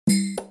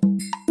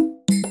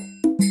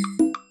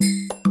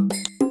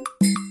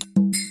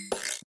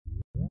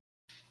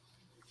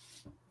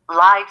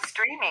Live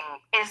streaming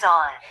is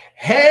on.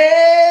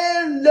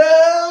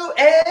 Hello,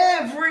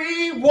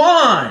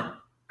 everyone.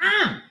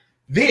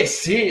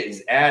 This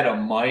is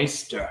Adam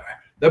Meister,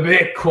 the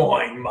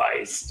Bitcoin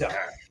Meister,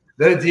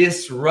 the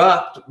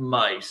Disrupt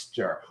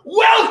Meister.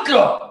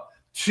 Welcome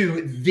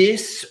to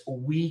This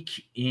Week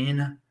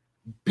in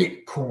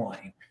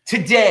Bitcoin.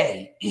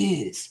 Today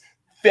is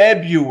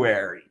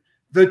February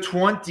the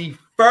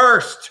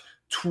 21st,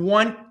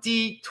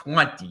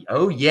 2020.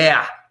 Oh,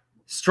 yeah.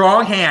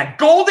 Strong hand.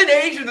 Golden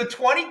age of the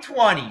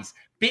 2020s.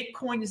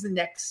 Bitcoin is the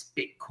next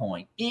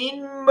Bitcoin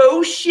in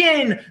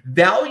motion.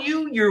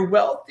 Value your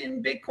wealth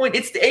in Bitcoin.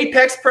 It's the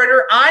apex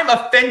predator. I'm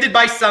offended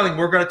by selling.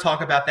 We're going to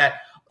talk about that.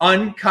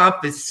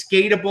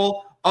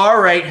 Unconfiscatable. All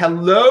right.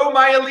 Hello,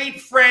 my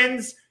elite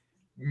friends.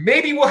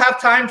 Maybe we'll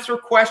have time for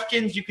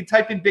questions. You can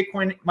type in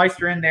Bitcoin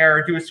Meister in there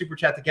or do a super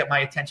chat to get my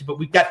attention. But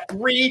we've got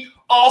three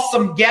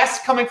awesome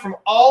guests coming from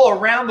all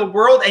around the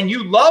world. And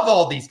you love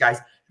all these guys.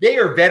 They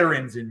are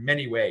veterans in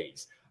many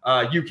ways.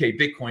 UK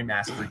Bitcoin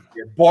Master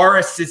here.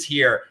 Boris is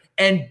here.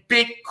 And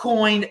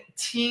Bitcoin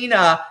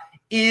Tina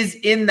is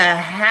in the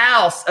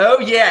house. Oh,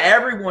 yeah.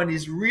 Everyone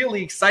is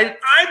really excited.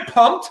 I'm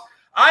pumped.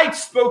 I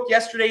spoke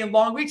yesterday in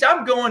Long Beach.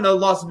 I'm going to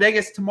Las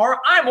Vegas tomorrow.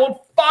 I'm on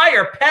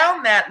fire.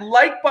 Pound that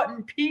like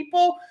button,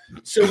 people.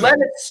 So let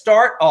us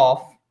start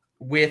off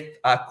with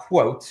a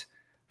quote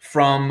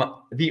from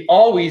the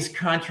always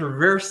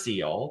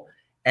controversial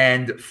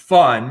and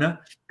fun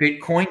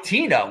Bitcoin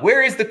Tina.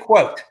 Where is the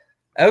quote?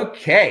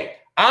 Okay.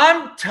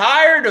 I'm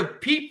tired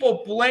of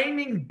people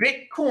blaming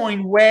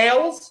Bitcoin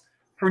whales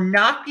for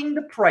knocking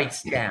the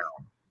price down.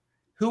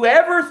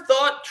 Whoever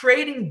thought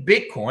trading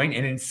Bitcoin,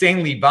 an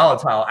insanely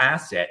volatile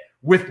asset,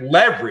 with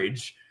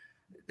leverage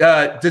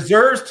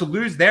deserves to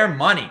lose their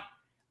money.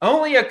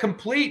 Only a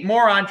complete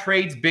moron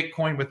trades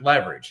Bitcoin with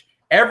leverage.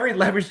 Every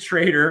leverage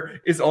trader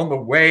is on the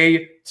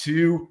way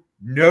to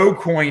no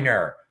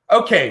coiner.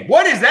 Okay,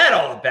 what is that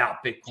all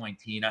about, Bitcoin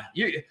Tina?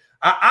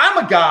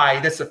 I'm a guy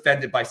that's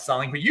offended by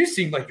selling, but you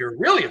seem like you're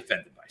really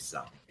offended by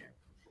selling.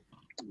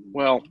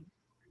 Well,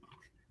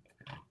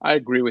 I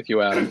agree with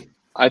you, Adam.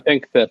 I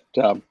think that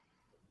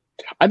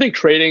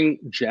trading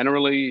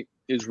generally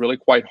is really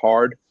quite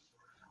hard.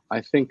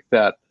 I think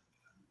that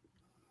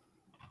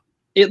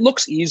it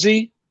looks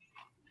easy.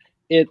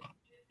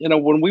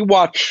 When we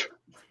watch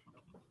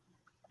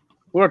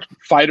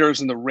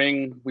fighters in the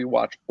ring, we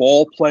watch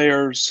ball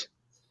players.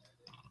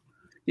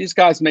 These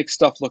guys make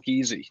stuff look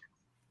easy,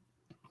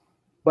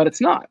 but it's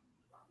not.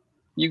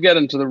 You get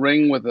into the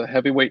ring with a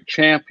heavyweight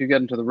champ. You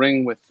get into the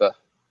ring with the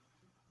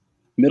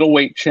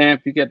middleweight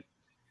champ. You get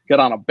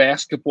on a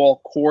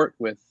basketball court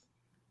with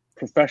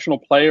professional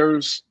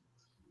players,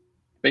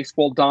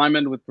 baseball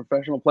diamond with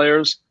professional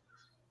players.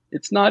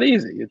 It's not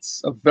easy.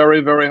 It's a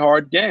very, very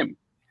hard game.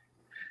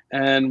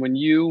 And when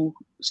you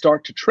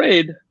start to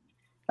trade,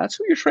 that's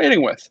who you're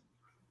trading with.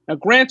 Now,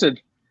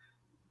 granted,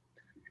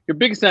 your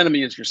biggest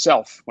enemy is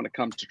yourself when it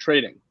comes to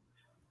trading.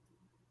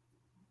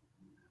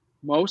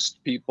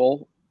 Most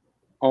people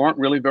aren't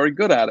really very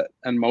good at it,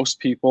 and most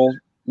people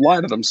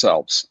lie to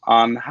themselves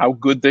on how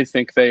good they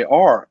think they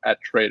are at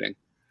trading.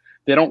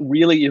 They don't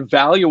really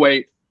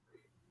evaluate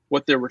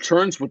what their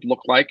returns would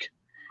look like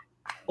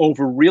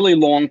over really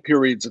long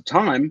periods of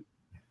time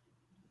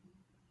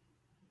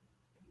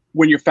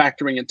when you're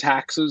factoring in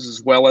taxes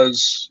as well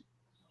as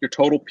your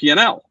total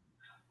P&L.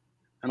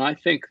 And I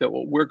think that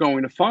what we're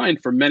going to find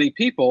for many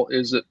people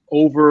is that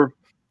over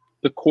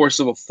the course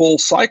of a full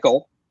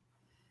cycle,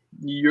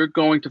 you're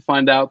going to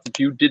find out that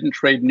you didn't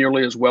trade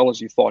nearly as well as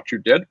you thought you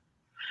did.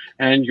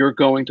 And you're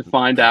going to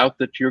find out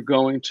that you're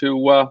going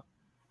to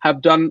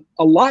have done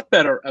a lot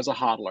better as a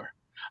hodler.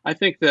 I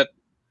think that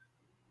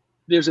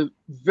there's a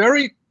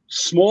very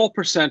small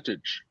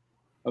percentage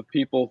of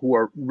people who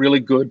are really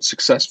good,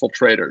 successful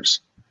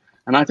traders.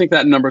 And I think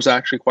that number is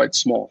actually quite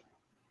small.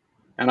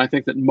 And I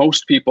think that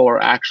most people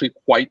are actually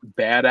quite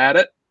bad at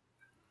it.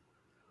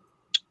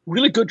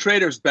 Really good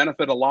traders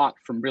benefit a lot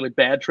from really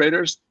bad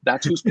traders.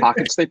 That's whose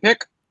pockets they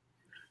pick.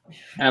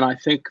 And I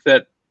think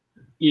that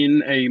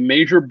in a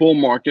major bull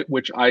market,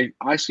 which I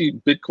see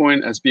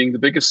Bitcoin as being the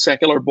biggest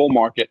secular bull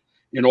market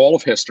in all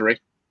of history.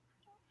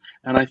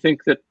 And I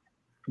think that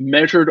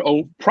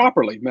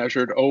properly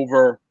measured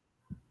over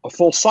a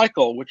full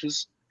cycle, which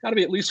has got to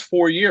be at least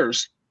 4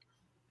 years,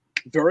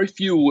 very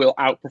few will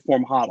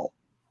outperform HODL.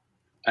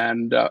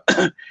 And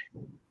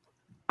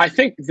I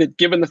think that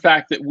given the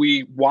fact that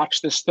we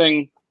watch this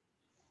thing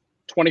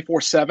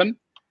 24/7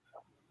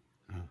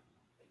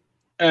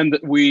 and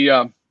that we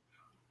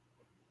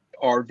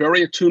are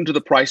very attuned to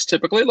the price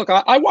typically. Look,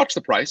 I watch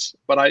the price,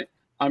 but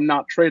I'm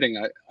not trading.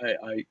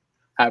 I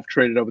have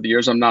traded over the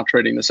years. I'm not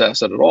trading this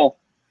asset at all.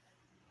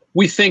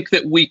 We think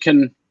that we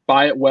can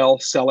buy it well,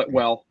 sell it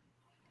well.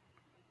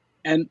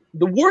 And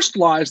the worst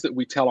lies that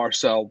we tell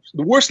ourselves,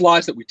 the worst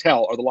lies that we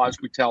tell are the lies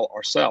we tell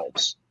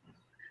ourselves.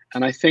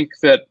 And I think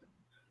that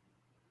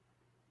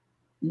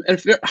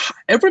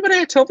everybody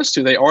I tell this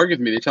to, they argue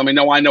with me. They tell me,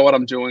 no, I know what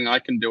I'm doing. I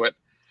can do it.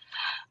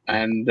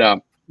 And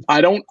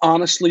I don't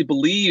honestly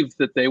believe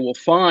that they will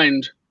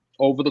find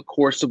over the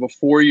course of a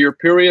 4-year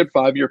period,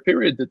 5-year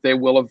period, that they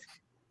will have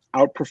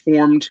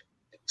outperformed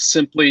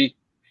simply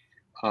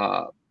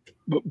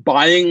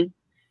buying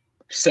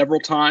several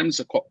times,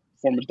 a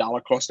form of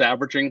dollar cost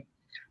averaging,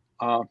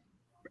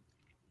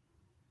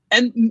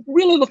 and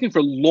really looking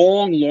for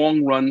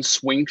long run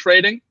swing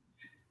trading.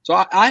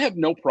 So I have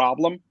no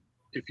problem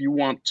if you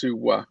want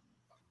to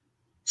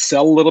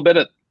sell a little bit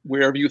at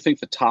wherever you think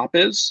the top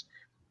is.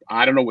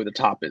 I don't know where the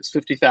top is,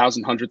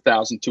 50,000,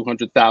 100,000,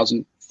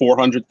 200,000,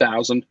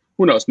 400,000,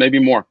 who knows, maybe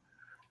more.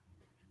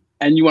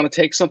 And you want to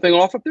take something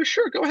off up there?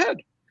 Sure, go ahead.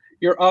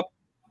 You're up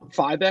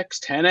 5x,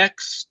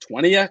 10x,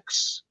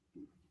 20x,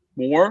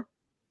 more.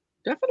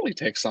 Definitely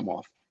take some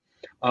off.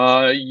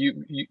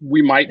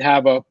 We might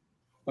have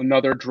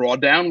another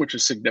drawdown, which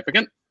is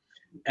significant,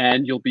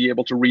 and you'll be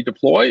able to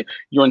redeploy.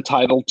 You're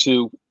entitled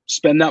to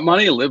spend that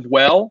money, live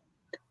well,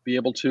 be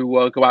able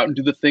to go out and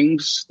do the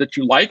things that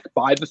you like,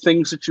 buy the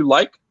things that you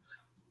like.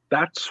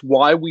 That's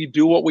why we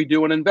do what we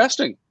do in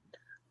investing.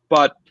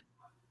 But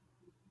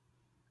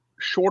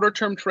shorter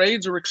term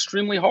trades are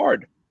extremely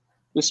hard.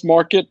 This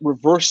market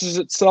reverses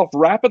itself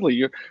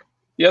rapidly.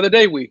 The other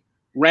day we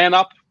ran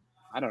up,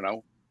 I don't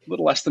know, a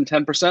little less than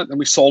 10%, and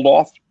we sold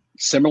off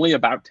similarly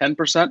about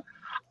 10%.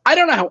 I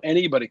don't know how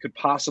anybody could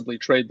possibly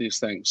trade these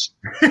things.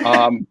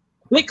 I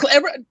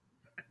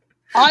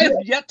have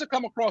yet to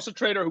come across a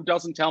trader who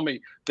doesn't tell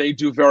me they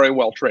do very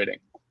well trading.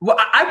 Well,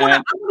 I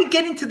want to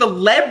get into the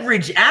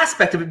leverage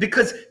aspect of it,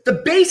 because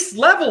the base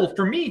level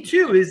for me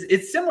too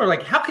is similar.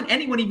 Like, how can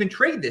anyone even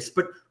trade this?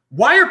 But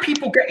why are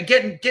people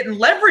getting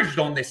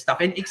leveraged on this stuff?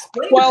 And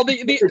explain. Well,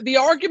 the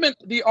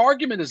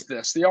argument is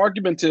this. The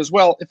argument is,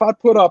 well, if I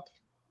put up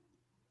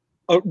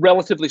a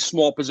relatively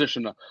small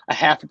position, a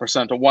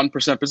 0.5%, a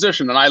 1%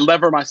 position, and I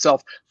lever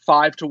myself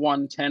 5 to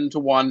 1, 10 to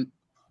 1,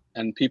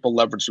 and people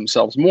leverage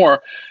themselves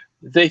more,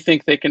 they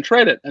think they can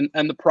trade it.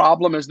 And the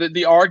problem is that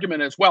the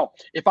argument is, well,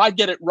 if I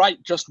get it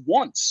right just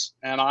once,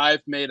 and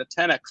I've made a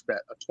 10x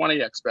bet, a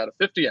 20x bet, a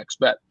 50x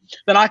bet,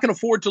 then I can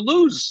afford to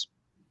lose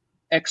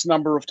X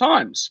number of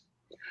times.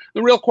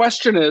 The real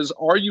question is,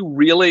 are you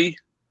really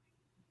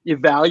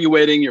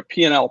evaluating your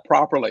P&L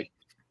properly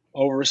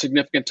over a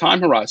significant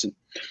time horizon?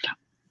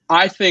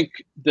 I think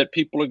that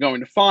people are going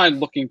to find,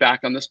 looking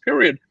back on this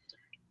period,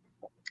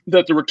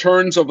 that the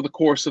returns over the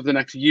course of the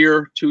next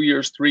year, 2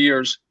 years, 3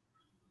 years,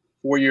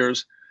 4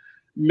 years,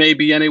 may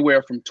be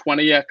anywhere from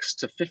 20x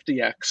to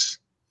 50x.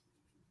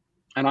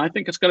 And I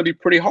think it's going to be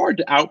pretty hard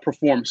to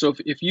outperform. So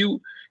if you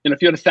had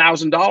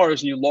 $1,000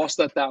 and you lost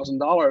that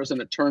 $1,000,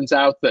 and it turns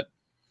out that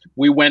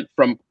we went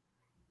from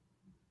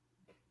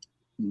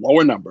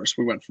lower numbers,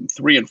 we went from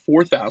 $3,000 and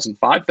 $4,000,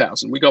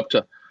 $5,000, we go up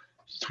to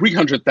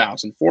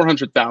 $300,000,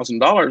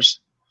 $400,000.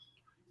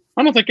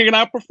 I don't think you're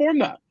going to outperform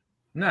that.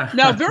 No.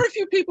 Now, very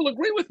few people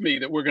agree with me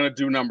that we're going to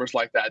do numbers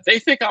like that. They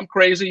think I'm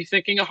crazy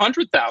thinking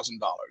 $100,000.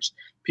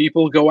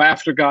 People go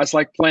after guys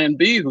like Plan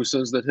B, who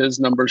says that his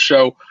numbers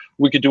show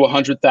we could do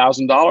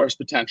 $100,000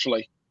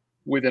 potentially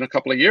within a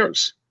couple of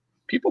years.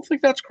 People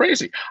think that's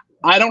crazy.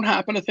 I don't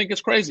happen to think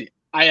it's crazy.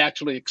 I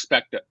actually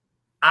expect it.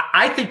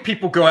 I think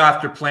people go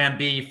after Plan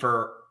B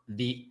for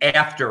the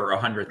after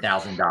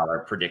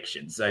 $100,000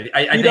 predictions. That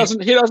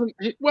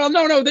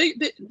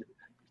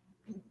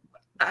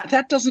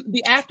doesn't.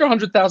 The after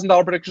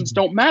 $100,000 predictions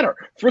don't matter.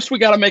 First, we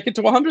got to make it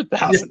to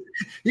 100,000.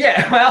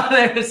 Yeah, well,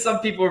 there's some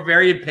people are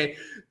very impatient.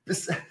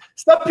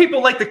 Some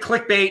people like the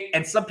clickbait,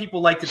 and some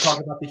people like to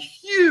talk about the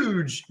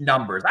huge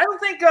numbers. I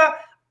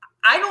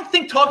don't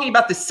think talking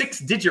about the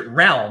 6-digit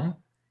realm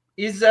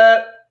is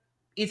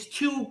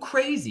too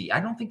crazy. I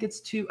don't think that's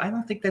too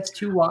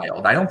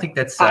wild. I don't think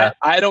that's.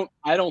 I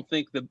don't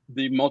think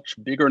the much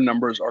bigger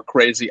numbers are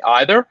crazy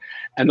either.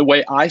 And the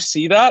way I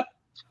see that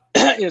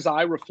is,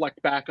 I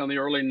reflect back on the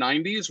early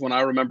 90s when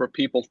I remember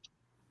people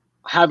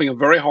having a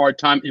very hard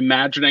time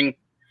imagining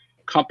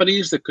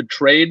companies that could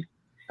trade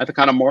at the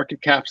kind of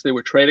market caps they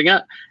were trading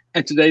at.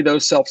 And today,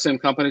 those self-same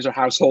companies are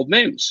household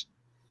names,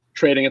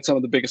 trading at some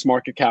of the biggest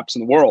market caps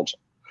in the world.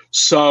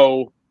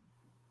 So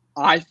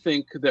I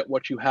think that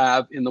what you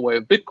have in the way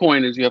of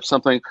Bitcoin is you have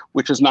something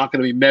which is not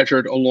going to be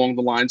measured along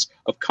the lines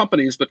of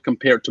companies, but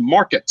compared to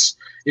markets.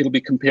 It'll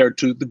be compared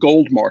to the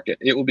gold market.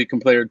 It will be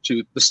compared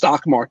to the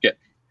stock market,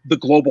 the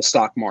global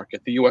stock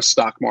market, the US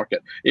stock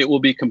market. It will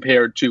be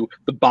compared to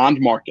the bond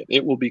market.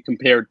 It will be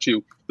compared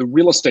to the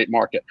real estate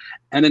market.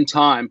 And in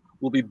time,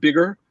 will be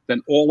bigger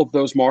than all of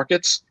those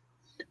markets,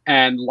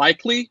 and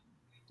likely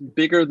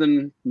bigger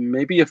than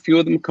maybe a few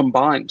of them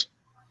combined.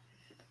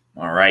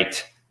 All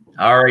right.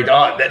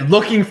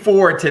 Looking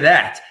forward to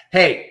that.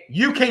 Hey,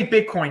 UK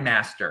Bitcoin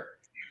Master,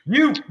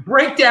 you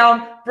break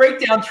down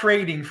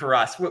trading for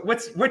us.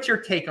 What's your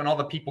take on all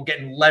the people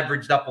getting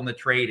leveraged up on the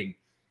trading?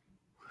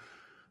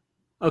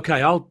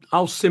 Okay,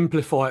 I'll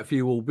simplify it for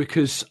you all,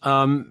 because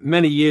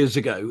many years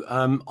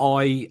ago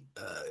I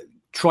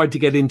tried to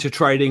get into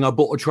trading. I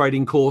bought a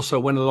trading course. I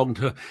went along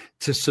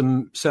to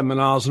some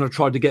seminars and I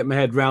tried to get my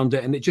head around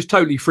it, and it just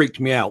totally freaked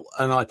me out.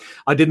 And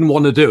I didn't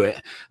want to do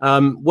it.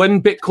 When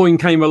Bitcoin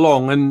came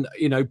along, and,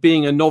 you know,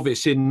 being a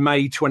novice in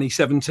May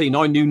 2017,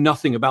 I knew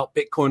nothing about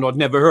Bitcoin. I'd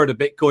never heard of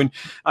Bitcoin.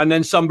 And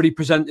then somebody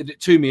presented it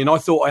to me and I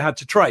thought I had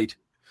to trade.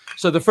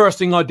 So the first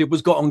thing I did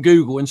was got on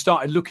Google and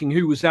started looking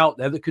who was out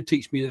there that could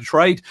teach me to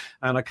trade.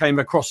 And I came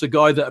across a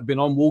guy that had been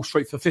on Wall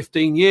Street for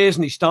 15 years,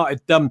 and he started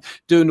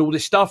doing all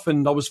this stuff.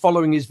 And I was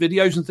following his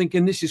videos and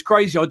thinking, this is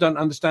crazy. I don't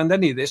understand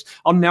any of this.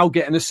 I'm now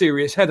getting a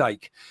serious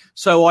headache.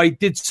 So I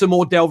did some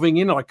more delving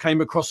in. I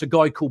came across a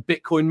guy called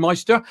Bitcoin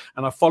Meister,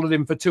 and I followed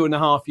him for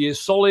 2.5 years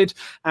solid.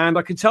 And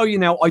I can tell you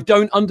now, I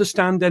don't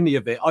understand any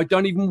of it. I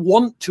don't even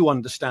want to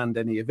understand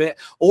any of it.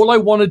 All I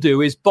want to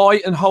do is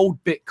buy and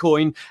hold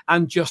Bitcoin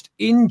and just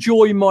enjoy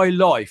my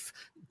life.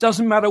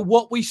 Doesn't matter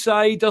what we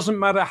say, doesn't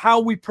matter how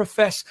we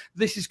profess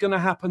this is going to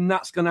happen,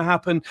 that's going to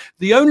happen.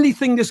 The only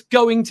thing that's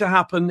going to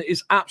happen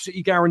is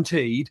absolutely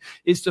guaranteed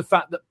is the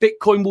fact that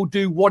Bitcoin will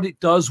do what it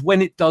does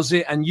when it does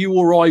it, and you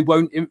or I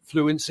won't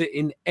influence it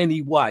in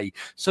any way.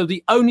 So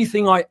the only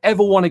thing I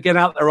ever want to get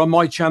out there on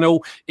my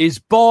channel is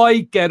buy,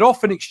 get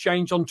off an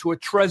exchange onto a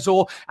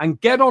Trezor,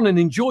 and get on and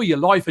enjoy your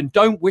life, and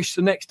don't wish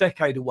the next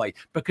decade away,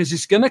 because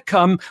it's going to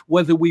come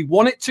whether we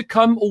want it to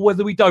come or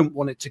whether we don't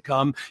want it to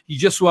come. You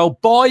just well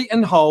buy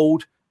and hold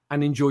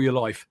and enjoy your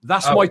life.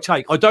 That's my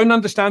take. I don't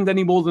understand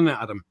any more than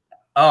that, Adam.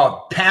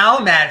 Oh,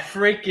 pound that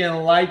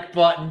freaking like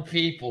button,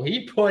 people.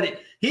 He brought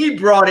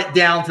it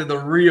down to the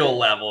real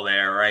level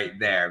there, right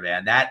there,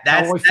 man. That's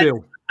how I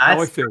feel. I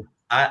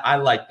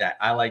like that.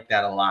 I like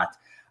that a lot.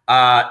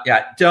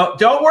 Yeah,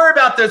 don't worry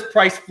about those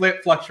price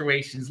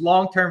fluctuations.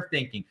 Long-term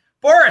thinking.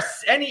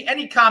 Boris,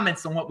 any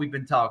comments on what we've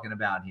been talking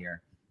about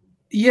here?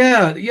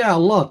 Yeah, a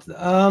lot.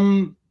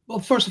 Well,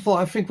 first of all,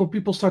 I think when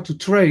people start to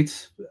trade,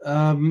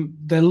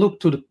 they look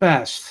to the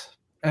past.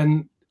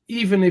 And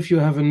even if you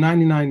have a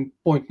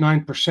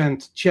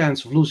 99.9%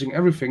 chance of losing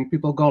everything,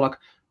 people go like,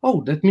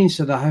 oh, that means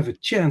that I have a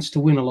chance to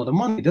win a lot of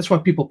money. That's why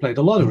people play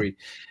the lottery.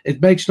 It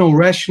makes no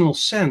rational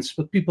sense,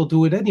 but people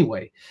do it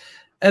anyway.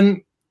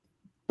 And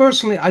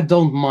personally, I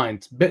don't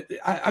mind. But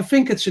I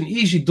think it's an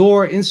easy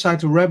door inside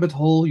the rabbit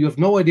hole. You have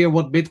no idea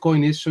what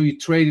Bitcoin is, so you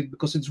trade it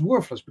because it's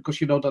worthless, because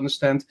you don't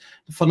understand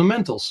the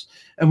fundamentals.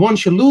 And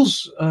once you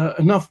lose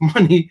enough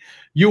money,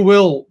 you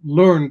will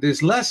learn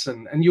this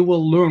lesson, and you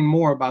will learn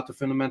more about the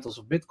fundamentals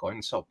of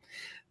Bitcoin. So,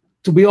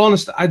 to be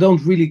honest, I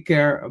don't really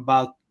care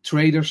about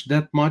traders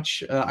that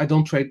much. I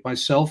don't trade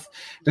myself.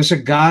 There's a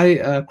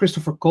guy,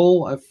 Christopher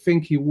Cole, I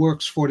think he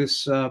works for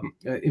this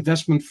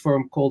investment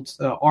firm called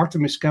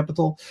Artemis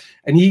Capital,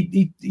 and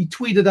he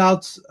tweeted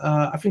out,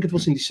 I think it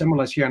was in December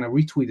last year, and I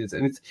retweeted,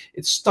 and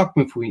it stuck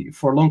with me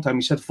for a long time.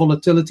 He said,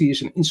 volatility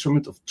is an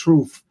instrument of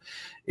truth.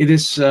 It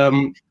is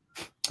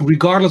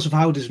regardless of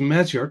how it is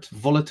measured,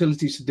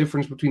 volatility is the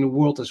difference between the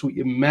world as we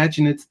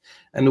imagine it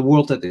and the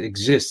world that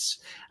exists.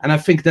 And I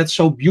think that's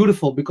so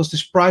beautiful, because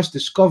this price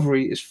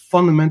discovery is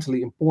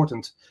fundamentally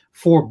important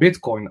for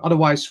Bitcoin.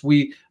 Otherwise,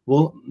 we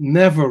will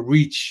never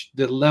reach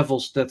the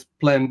levels that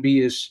Plan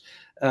B is.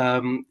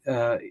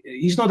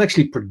 He's not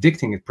actually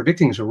predicting it.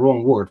 Predicting is a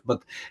wrong word.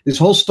 But this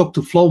whole stock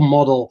to flow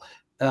model,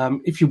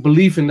 if you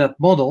believe in that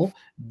model,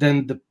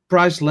 then the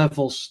price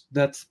levels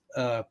that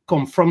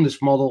come from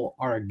this model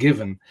are a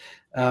given.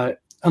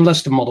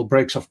 Unless the model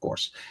breaks, of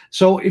course.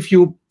 So if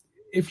you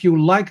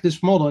like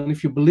this model, and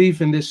if you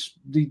believe in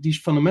these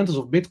fundamentals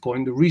of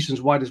Bitcoin, the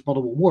reasons why this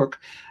model will work,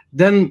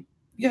 then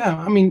yeah,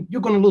 I mean,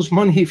 you're going to lose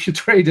money if you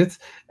trade it,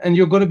 and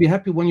you're going to be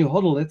happy when you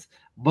hodl it.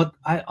 But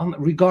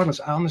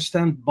regardless, I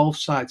understand both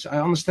sides.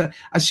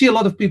 I see a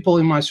lot of people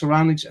in my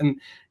surroundings, and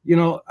you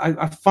know,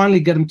 I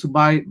finally get them to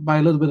buy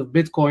a little bit of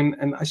Bitcoin,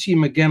 and I see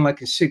them again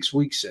like in 6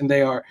 weeks, and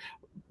they are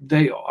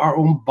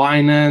on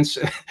Binance,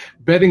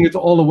 betting it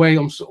all away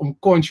on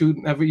coins you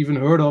never even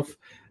heard of.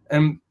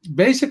 And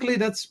basically,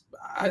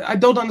 I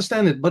don't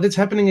understand it, but it's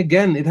happening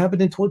again. It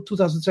happened in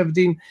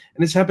 2017,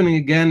 and it's happening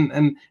again,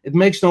 and it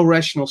makes no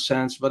rational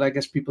sense. But I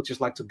guess people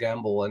just like to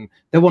gamble, and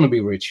they want to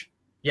be rich.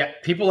 Yeah,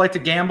 people like to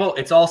gamble.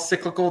 It's all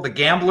cyclical. The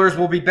gamblers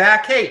will be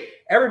back. Hey,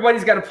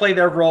 everybody's got to play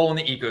their role in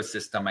the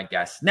ecosystem, I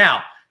guess.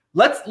 Now,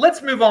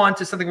 let's move on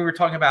to something we were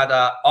talking about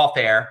off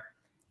air.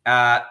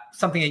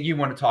 Something that you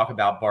want to talk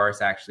about,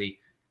 Boris, actually.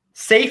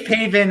 Safe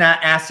haven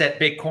asset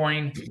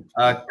Bitcoin,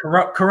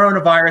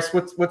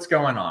 coronavirus. What's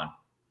going on?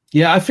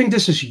 Yeah, I think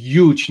this is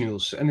huge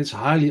news, and it's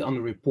highly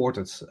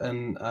underreported.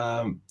 And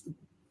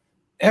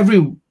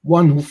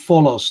everyone who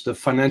follows the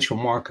financial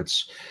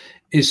markets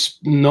is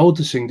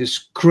noticing this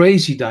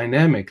crazy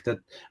dynamic that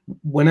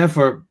when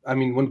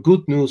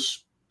good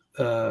news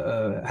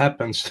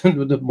happens,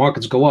 the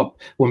markets go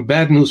up. When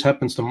bad news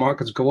happens, the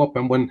markets go up,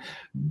 and when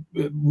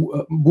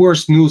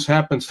worse news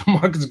happens, the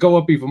markets go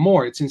up even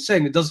more. It's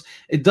insane.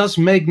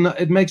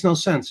 It makes no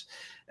sense.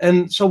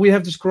 And so we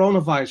have this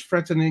coronavirus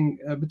threatening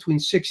between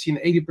 60 and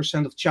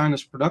 80% of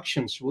China's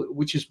productions,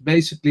 which is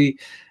basically,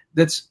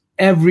 that's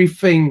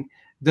everything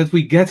that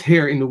we get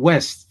here in the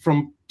West,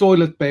 from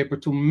toilet paper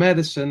to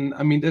medicine.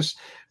 I mean, there's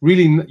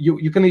really,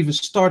 you can even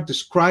start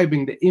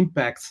describing the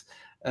impact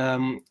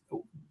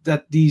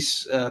that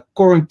these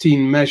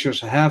quarantine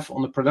measures have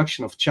on the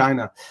production of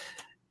China.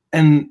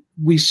 And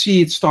we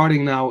see it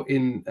starting now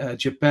in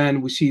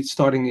Japan. We see it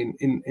starting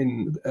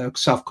in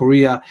South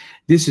Korea.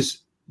 This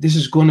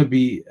is going to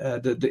be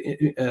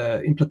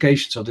the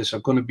implications of this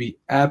are going to be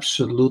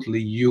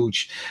absolutely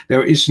huge.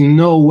 There is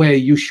no way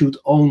you should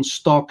own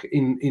stock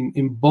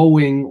in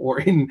Boeing or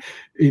in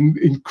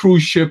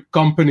cruise ship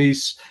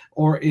companies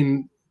or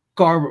in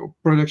car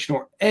production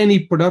or any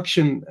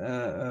production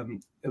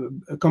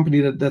company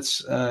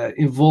that's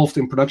involved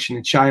in production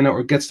in China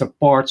or gets their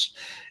parts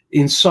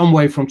in some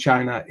way from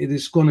China. It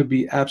is going to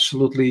be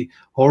absolutely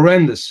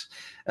horrendous.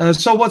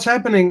 So what's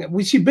happening?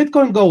 We see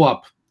Bitcoin go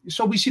up.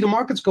 So we see the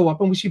markets go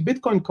up and we see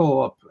Bitcoin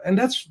go up. And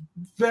that's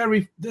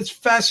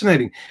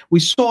fascinating. We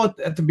saw it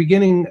at the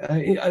beginning.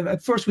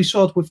 At first, we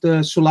saw it with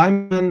the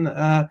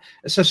Soleimani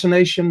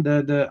assassination,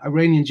 the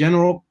Iranian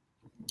general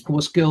who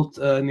was killed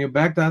near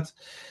Baghdad.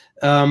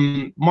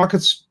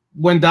 Markets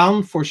went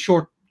down for a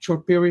short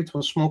period, for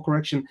a small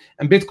correction,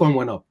 and Bitcoin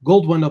went up.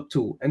 Gold went up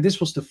too. And this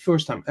was the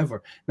first time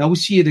ever. Now we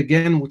see it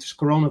again with this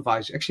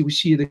coronavirus. Actually, we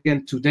see it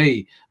again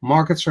today.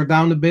 Markets are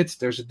down a bit.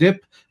 There's a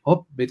dip.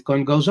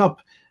 Bitcoin goes up.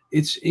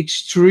 It's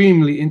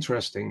extremely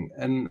interesting.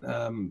 And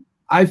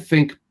I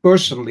think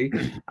personally,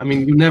 I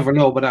mean, you never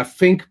know, but I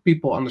think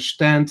people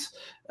understand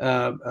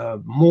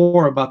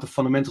more about the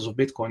fundamentals of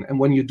Bitcoin. And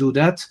when you do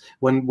that,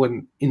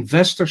 when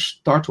investors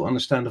start to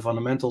understand the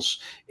fundamentals,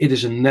 it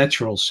is a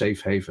natural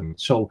safe haven.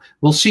 So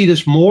we'll see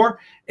this more.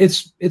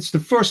 It's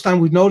the first time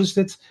we've noticed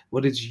it,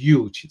 but it's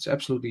huge. It's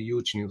absolutely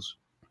huge news.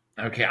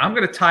 Okay, I'm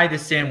going to tie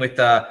this in with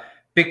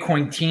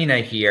Bitcoin Tina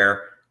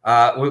here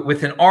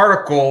with an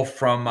article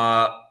from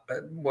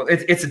well,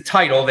 it's a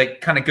title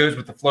that kind of goes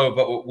with the flow of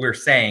what we're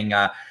saying.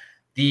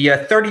 The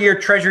 30-year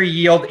Treasury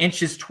yield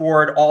inches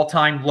toward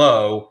all-time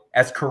low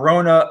as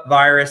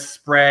coronavirus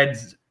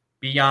spreads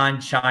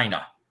beyond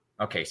China.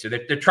 Okay, so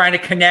they're trying to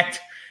connect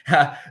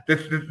the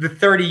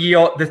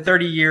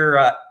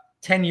 30-year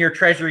 10-year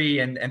Treasury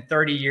and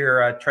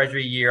 30-year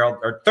Treasury yield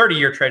or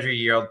 30-year Treasury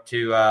yield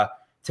to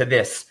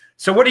this.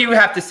 So what do you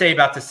have to say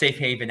about the safe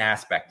haven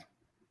aspect?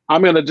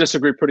 I'm going to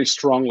disagree pretty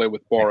strongly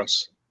with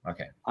Boris.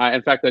 Okay.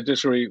 In fact, I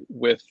disagree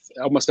with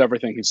almost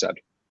everything he said.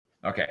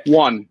 Okay.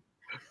 One,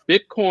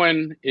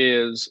 Bitcoin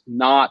is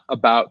not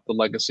about the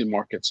legacy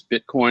markets.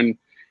 Bitcoin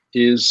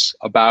is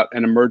about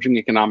an emerging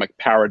economic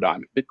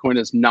paradigm. Bitcoin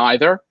is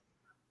neither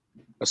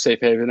a safe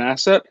haven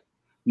asset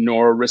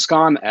nor a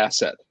risk-on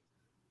asset.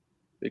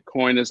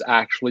 Bitcoin is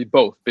actually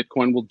both.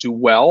 Bitcoin will do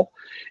well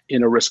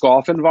in a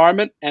risk-off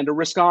environment and a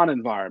risk-on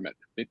environment.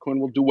 Bitcoin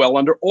will do well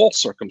under all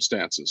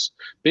circumstances.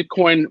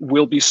 Bitcoin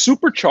will be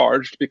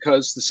supercharged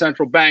because the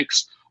central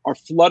banks are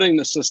flooding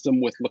the system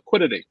with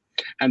liquidity.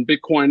 And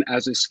Bitcoin,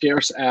 as a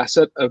scarce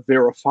asset, a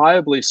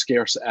verifiably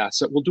scarce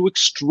asset, will do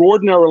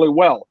extraordinarily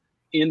well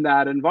in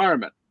that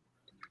environment.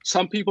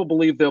 Some people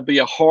believe there'll be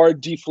a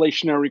hard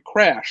deflationary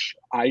crash.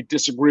 I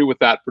disagree with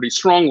that pretty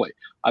strongly.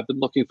 I've been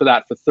looking for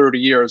that for 30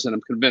 years, and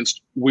I'm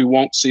convinced we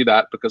won't see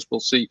that because we'll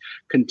see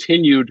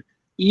continued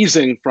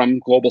easing from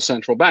global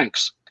central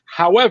banks.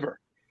 However,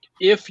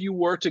 if you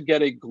were to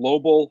get a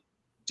global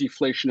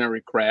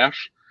deflationary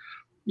crash,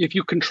 if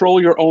you control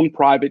your own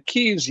private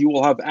keys, you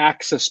will have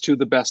access to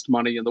the best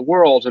money in the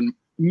world, and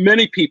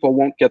many people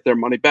won't get their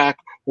money back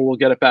or will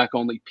get it back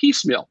only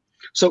piecemeal.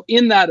 So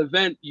in that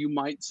event, you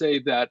might say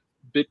that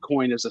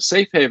Bitcoin is a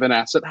safe haven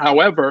asset.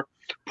 However,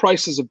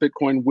 prices of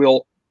Bitcoin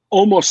will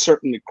almost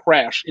certainly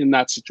crash in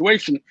that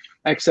situation,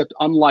 except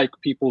unlike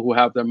people who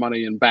have their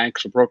money in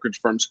banks or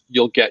brokerage firms,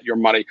 you'll get your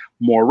money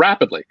more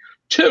rapidly.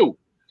 Two,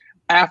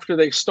 after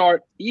they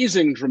start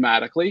easing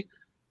dramatically,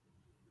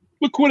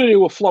 liquidity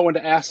will flow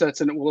into assets,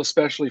 and it will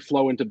especially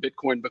flow into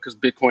Bitcoin because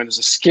Bitcoin is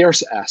a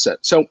scarce asset.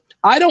 So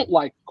I don't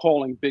like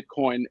calling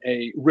Bitcoin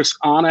a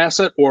risk-on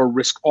asset or a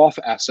risk-off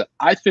asset.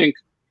 I think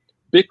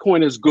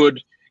Bitcoin is good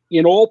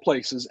in all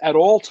places at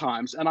all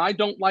times, and I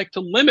don't like to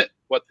limit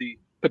what the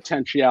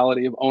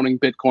potentiality of owning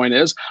Bitcoin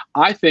is.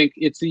 I think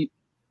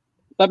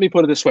let me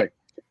put it this way.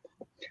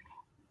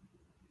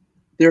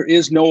 There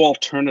is no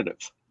alternative.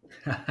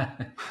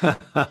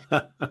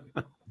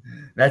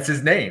 That's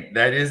his name.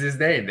 That is his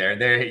name.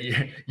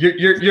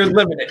 You're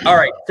limited. All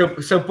right.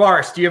 So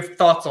Boris, do you have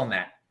thoughts on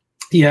that?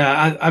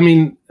 Yeah, I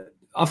mean,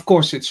 of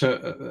course,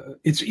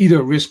 it's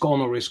either risk on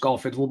or risk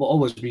off. It will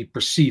always be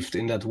perceived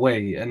in that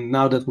way. And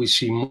now that we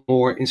see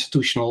more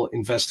institutional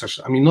investors,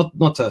 I mean,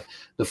 not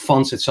the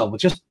funds itself, but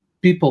just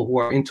people who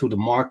are into the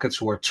markets,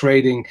 who are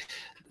trading,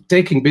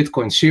 taking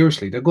Bitcoin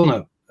seriously, they're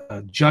gonna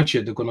judge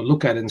it. They're gonna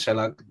look at it and say,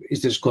 like,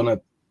 is this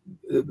gonna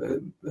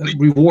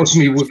reward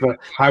me with a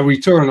high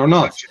return or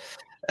not?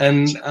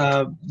 And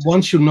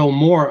once you know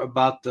more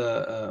about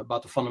the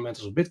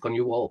fundamentals of Bitcoin,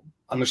 you will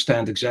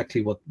understand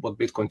exactly what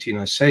Bitcoin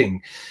Tina is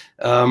saying.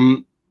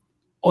 On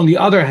the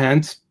other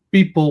hand,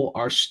 people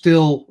are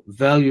still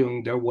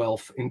valuing their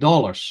wealth in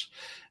dollars,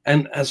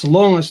 and as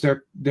long as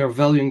they're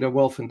valuing their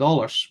wealth in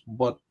dollars,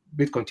 what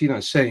Bitcoin Tina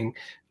is saying,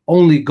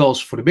 only goes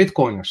for the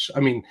Bitcoiners. I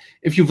mean,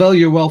 if you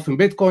value your wealth in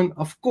Bitcoin,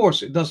 of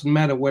course, it doesn't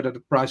matter whether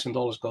the price in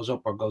dollars goes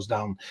up or goes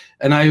down.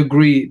 And I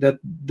agree that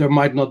there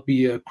might not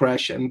be a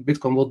crash and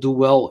Bitcoin will do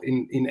well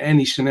in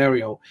any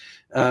scenario.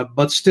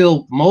 But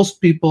still, most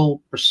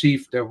people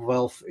perceive their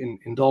wealth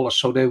in dollars,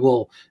 so they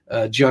will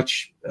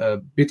judge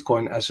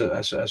Bitcoin as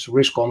a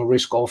risk on,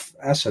 risk off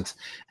asset.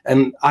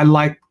 And I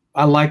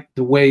like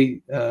the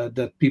way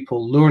that people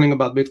learning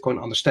about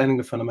Bitcoin, understanding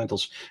the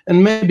fundamentals,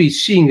 and maybe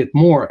seeing it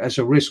more as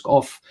a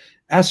risk-off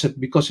asset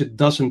because it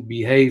doesn't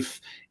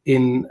behave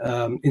in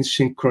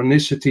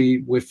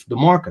synchronicity with the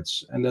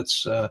markets. And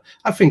that's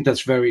I think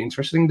that's very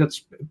interesting. That's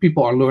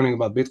people are learning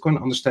about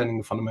Bitcoin, understanding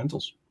the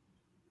fundamentals.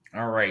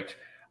 All right,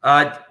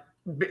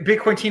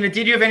 Bitcoin Tina,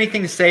 did you have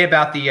anything to say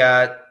about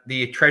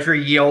the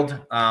Treasury yield?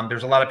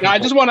 There's a lot of people. Yeah, I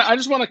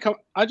just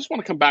want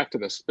to come back to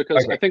this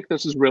because Okay. I think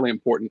this is really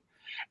important.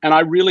 And I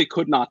really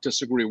could not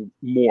disagree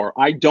more.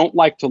 I don't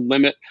like to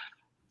limit.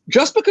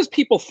 Just because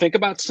people think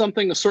about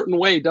something a certain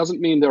way doesn't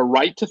mean they're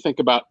right to think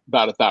about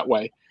it that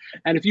way.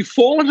 And if you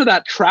fall into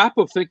that trap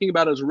of thinking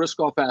about it as a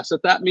risk-off asset,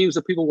 that means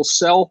that people will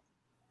sell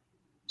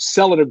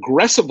it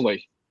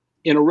aggressively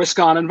in a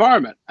risk-on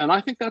environment. And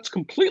I think that's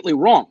completely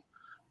wrong.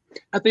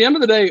 At the end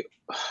of the day,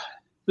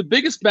 the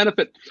biggest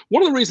benefit,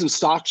 one of the reasons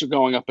stocks are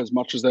going up as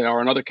much as they are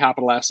and other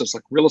capital assets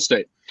like real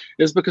estate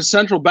is because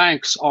central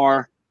banks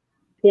are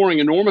pouring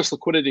enormous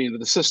liquidity into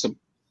the system.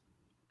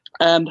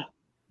 And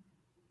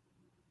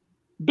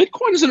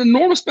Bitcoin is an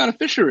enormous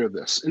beneficiary of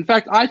this. In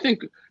fact, I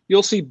think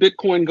you'll see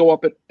Bitcoin go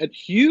up at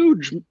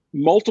huge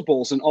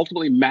multiples and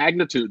ultimately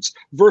magnitudes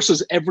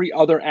versus every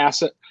other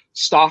asset,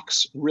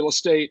 stocks, real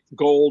estate,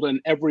 gold,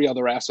 and every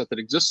other asset that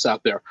exists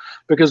out there,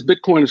 because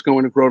Bitcoin is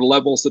going to grow to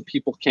levels that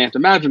people can't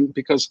imagine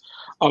because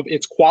of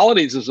its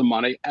qualities as a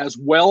money, as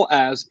well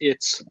as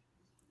its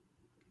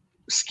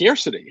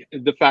scarcity.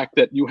 The fact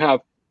that you have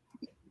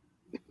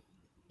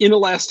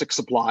inelastic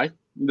supply,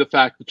 the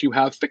fact that you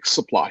have fixed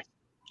supply.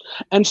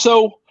 And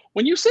so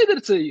when you say that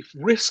it's a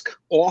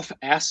risk-off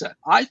asset,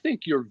 I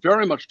think you're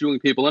very much doing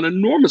people an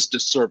enormous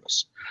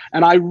disservice.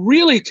 And I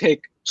really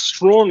take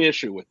strong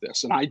issue with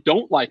this, and I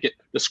don't like it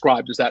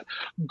described as that.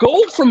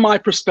 Gold, from my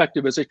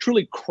perspective, is a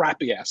truly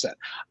crappy asset.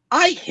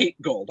 I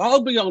hate gold.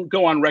 I'll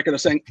go on record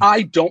as saying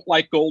I don't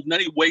like gold in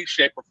any way,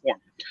 shape, or form.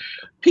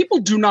 People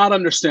do not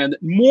understand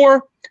that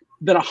more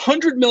than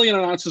 100 million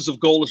ounces of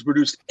gold is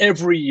produced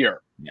every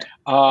year. Yeah.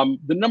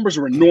 The numbers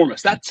are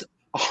enormous. That's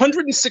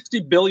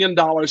 $160 billion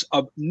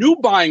of new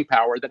buying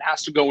power that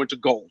has to go into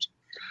gold.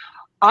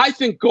 I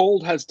think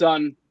gold has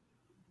done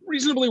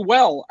reasonably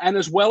well, and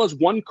as well as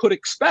one could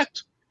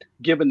expect,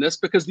 given this,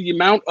 because the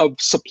amount of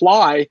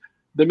supply,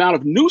 the amount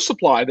of new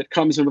supply that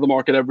comes into the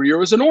market every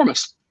year is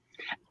enormous.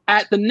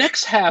 At the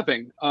next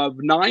halving of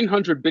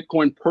 900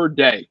 Bitcoin per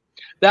day,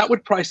 that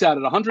would price out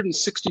at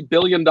 $160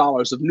 billion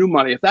of new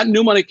money. If that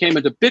new money came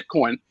into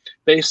Bitcoin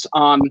based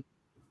on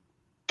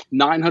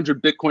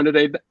 900 Bitcoin a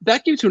day,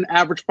 that gives you an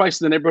average price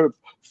in the neighborhood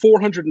of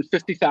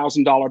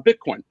 $450,000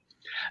 Bitcoin.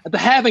 At the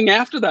halving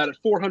after that, at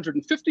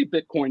 450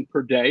 Bitcoin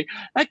per day,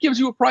 that gives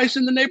you a price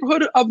in the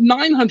neighborhood of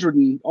 900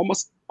 and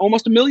almost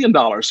 $1 million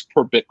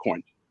per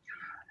Bitcoin.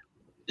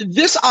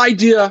 This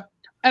idea,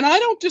 and I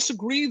don't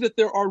disagree that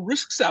there are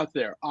risks out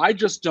there. I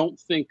just don't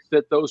think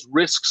that those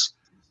risks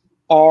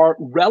are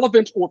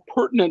relevant or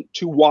pertinent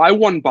to why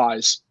one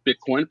buys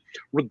Bitcoin.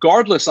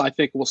 Regardless, I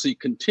think we'll see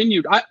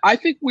continued. I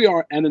think we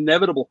are an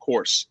inevitable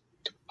course.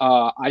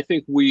 I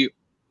think we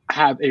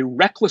have a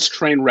reckless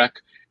train wreck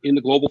in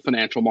the global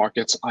financial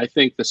markets. I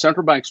think the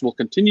central banks will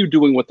continue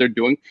doing what they're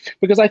doing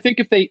because I think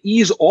if they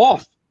ease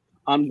off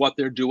on what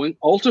they're doing,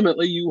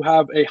 ultimately you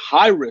have a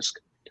high risk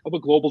of a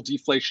global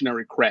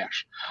deflationary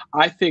crash.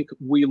 I think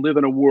we live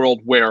in a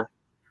world where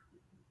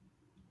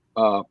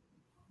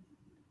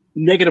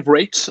negative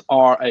rates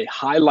are a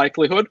high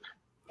likelihood,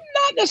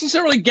 not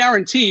necessarily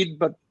guaranteed,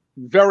 but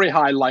very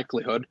high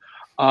likelihood.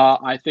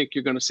 I think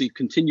you're going to see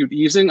continued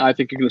easing. I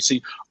think you're going to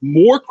see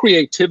more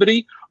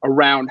creativity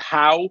around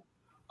how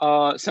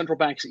central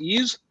banks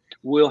ease.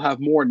 We'll have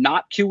more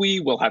not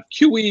QE, we'll have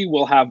QE,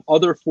 we'll have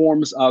other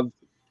forms of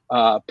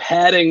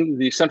padding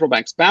the central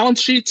bank's balance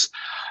sheets.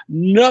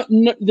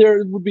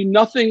 There would be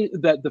nothing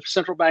that the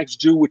central banks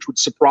do which would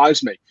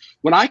surprise me.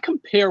 When I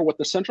compare what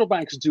the central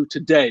banks do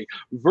today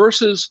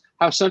versus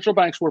how central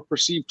banks were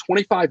perceived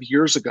 25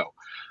 years ago,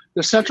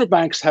 the central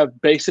banks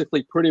have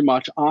basically pretty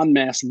much en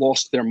masse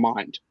lost their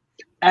mind,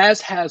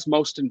 as has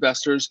most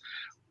investors.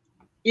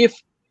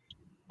 If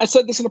I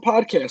said this in a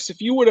podcast,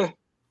 if you were to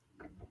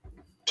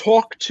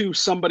talk to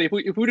somebody, if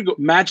we were to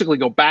magically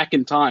go back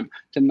in time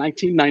to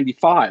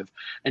 1995,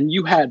 and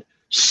you had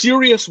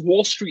serious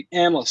Wall Street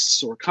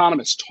analysts or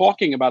economists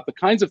talking about the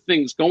kinds of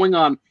things going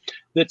on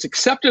that's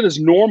accepted as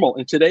normal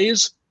in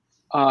today's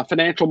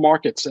financial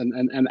markets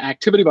and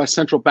activity by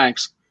central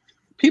banks,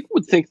 people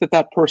would think that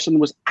that person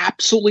was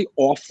absolutely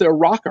off their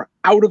rocker,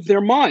 out of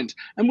their mind,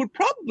 and would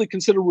probably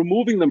consider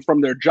removing them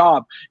from their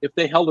job if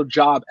they held a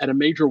job at a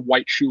major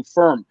white shoe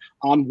firm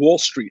on Wall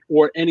Street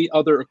or any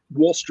other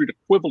Wall Street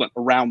equivalent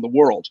around the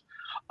world.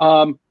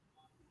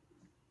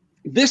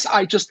 This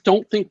I just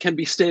don't think can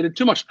be stated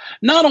too much.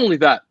 Not only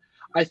that,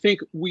 I think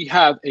we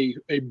have a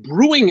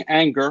brewing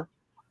anger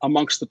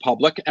amongst the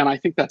public, and I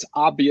think that's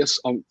obvious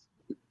on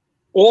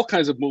all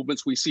kinds of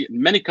movements. We see it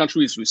in many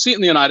countries. We see it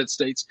in the United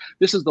States.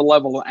 This is the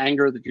level of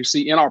anger that you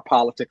see in our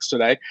politics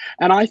today.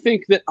 And I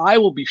think that I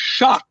will be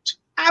shocked,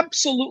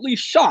 absolutely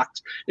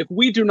shocked, if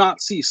we do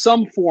not see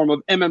some form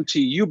of MMT,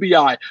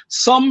 UBI,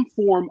 some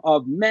form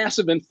of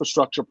massive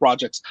infrastructure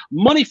projects,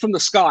 money from the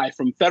sky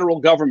from federal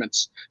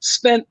governments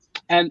spent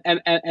and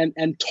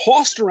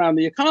tossed around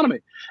the economy.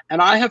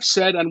 And I have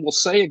said and will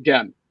say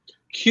again,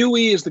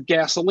 QE is the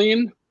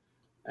gasoline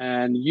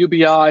and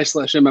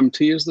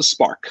UBI/MMT is the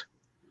spark.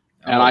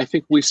 And I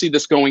think we see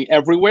this going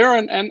everywhere.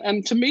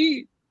 And to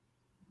me,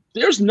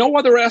 there's no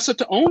other asset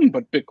to own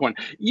but Bitcoin.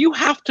 You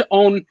have to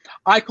own,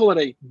 I call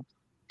it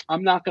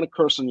I'm not going to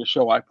curse on your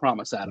show, I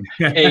promise, Adam,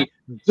 a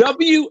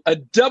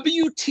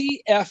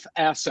WTF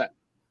asset.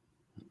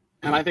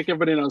 And I think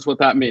everybody knows what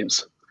that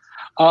means.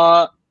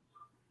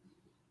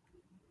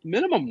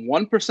 Minimum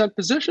 1%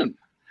 position.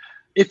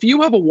 If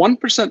you have a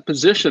 1%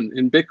 position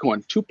in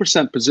Bitcoin,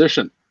 2%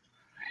 position,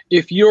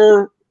 if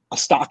you're a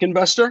stock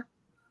investor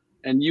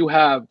and you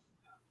have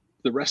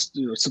the rest,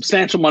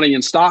 substantial money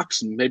in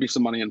stocks and maybe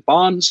some money in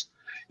bonds,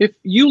 if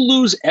you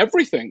lose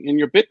everything in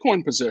your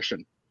Bitcoin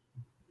position,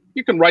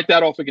 you can write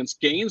that off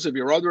against gains of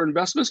your other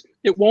investments.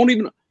 It won't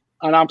even,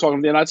 and I'm talking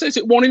to the United States,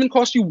 it won't even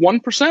cost you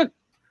 1%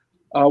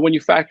 when you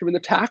factor in the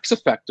tax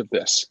effect of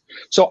this.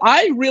 So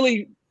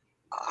I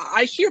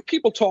hear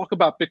people talk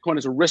about Bitcoin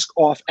as a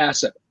risk-off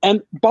asset,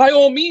 and by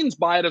all means,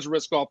 buy it as a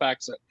risk-off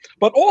asset.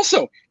 But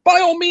also, by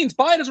all means,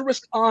 buy it as a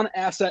risk-on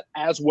asset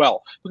as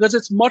well, because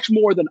it's much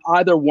more than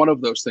either one of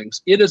those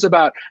things. It is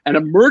about an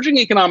emerging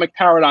economic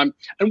paradigm,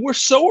 and we're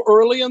so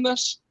early in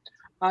this,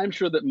 I'm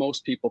sure that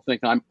most people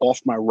think I'm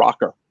off my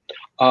rocker.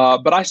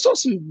 But I saw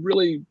some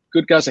really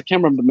good guys, I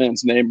can't remember the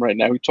man's name right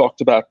now, who talked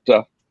about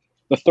the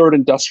third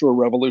industrial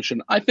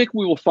revolution. I think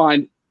we will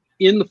find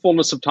in the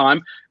fullness of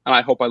time, and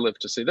I hope I live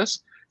to see this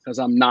because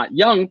I'm not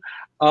young,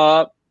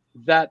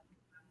 that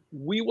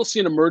we will see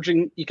an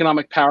emerging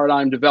economic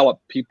paradigm develop.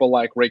 People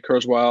like Ray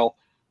Kurzweil,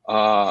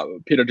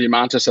 Peter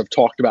Diamandis have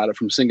talked about it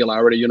from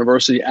Singularity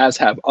University, as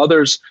have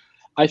others.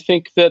 I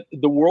think that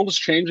the world is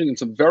changing in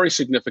some very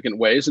significant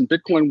ways, and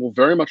Bitcoin will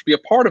very much be a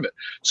part of it.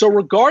 So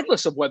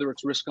regardless of whether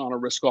it's risk on or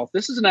risk off,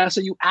 this is an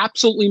asset you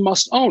absolutely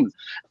must own.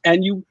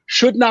 And you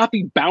should not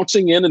be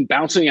bouncing in and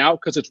bouncing out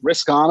because it's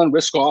risk on and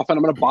risk off, and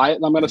I'm going to buy it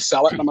and I'm going to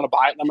sell it and I'm going to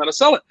buy it and I'm going to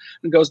sell it.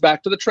 And it goes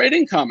back to the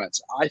trading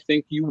comments. I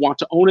think you want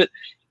to own it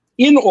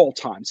in all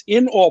times,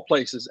 in all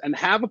places, and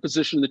have a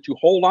position that you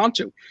hold on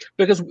to.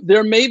 Because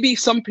there may be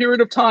some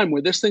period of time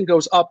where this thing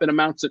goes up in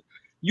amounts that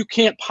you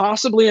can't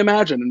possibly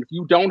imagine. And if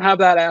you don't have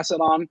that asset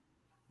on,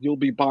 you'll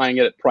be buying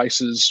it at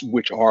prices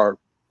which are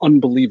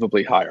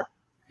unbelievably higher.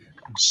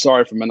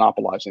 Sorry for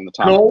monopolizing the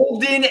time.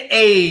 Golden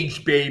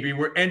age, baby.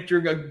 We're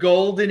entering a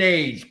golden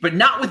age, but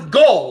not with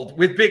gold,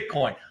 with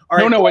Bitcoin. All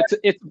right. No, it's a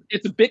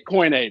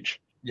Bitcoin age.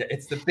 Yeah,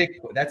 it's the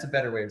Bitcoin. That's a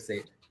better way to say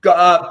it.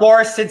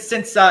 Boris, since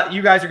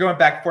you guys are going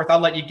back and forth, I'll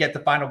let you get the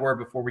final word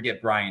before we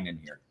get Brian in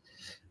here.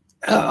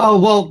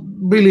 Well,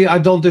 really, I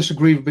don't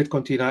disagree with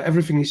Bitcoin Tina.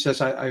 Everything he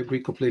says, I agree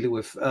completely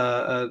with.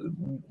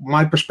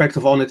 My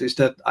perspective on it is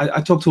that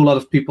I talk to a lot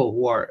of people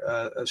who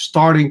are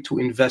starting to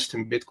invest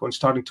in Bitcoin,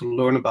 starting to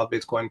learn about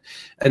Bitcoin,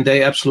 and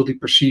they absolutely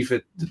perceive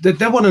it.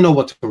 They want to know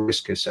what the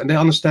risk is, and they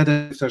understand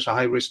that if there's a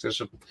high risk,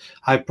 there's a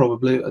high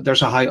probability,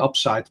 there's a high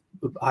upside,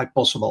 high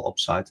possible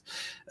upside,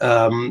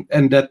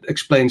 and that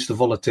explains the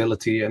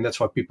volatility, and that's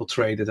why people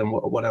trade it and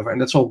whatever,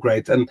 and that's all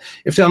great. And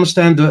if they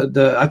understand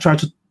I try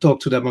to talk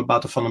to them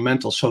about the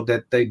fundamentals so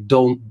that they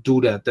don't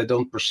do that. They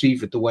don't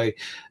perceive it the way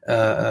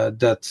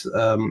as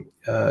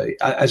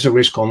a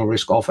risk on or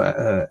risk off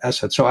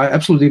asset. So I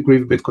absolutely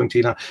agree with Bitcoin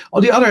Tina.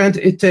 On the other hand,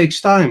 it takes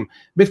time.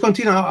 Bitcoin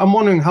Tina, I'm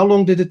wondering, how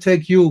long did it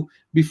take you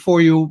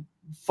before you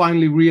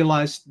finally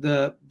realized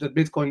that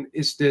Bitcoin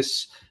is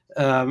this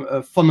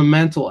a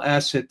fundamental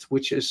asset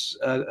which is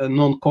a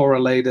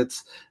non-correlated,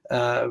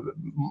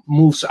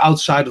 moves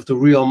outside of the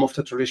realm of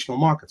the traditional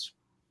markets?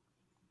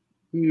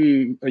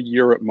 A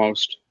year at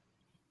most.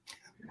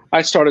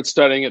 I started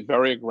studying it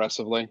very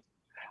aggressively.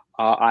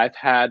 I've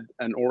had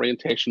an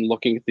orientation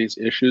looking at these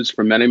issues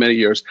for many, many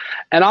years.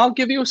 And I'll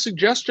give you a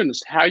suggestion as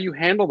to how you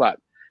handle that.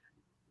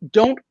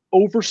 Don't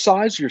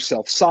oversize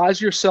yourself. Size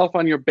yourself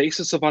on your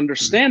basis of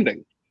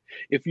understanding.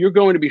 If you're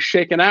going to be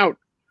shaken out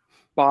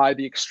by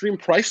the extreme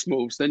price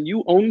moves, then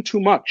you own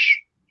too much.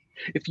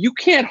 If you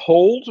can't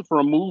hold for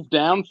a move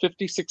down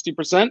 50,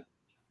 60%,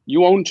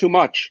 you own too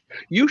much.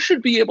 You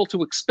should be able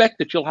to expect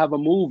that you'll have a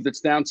move that's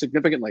down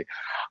significantly.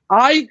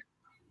 I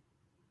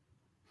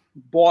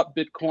bought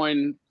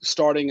Bitcoin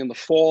starting in the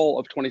fall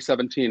of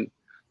 2017.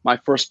 My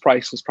first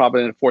price was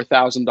probably in the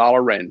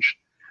 $4,000 range.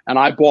 And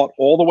I bought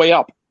all the way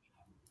up.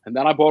 And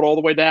then I bought all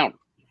the way down.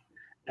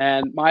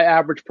 And my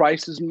average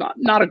price is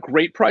not a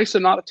great price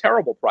and not a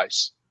terrible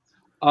price.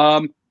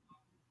 I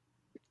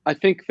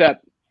think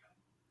that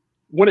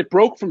when it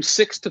broke from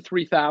 6 to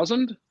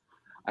 3,000,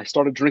 I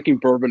started drinking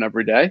bourbon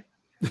every day.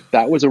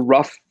 That was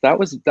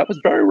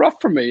very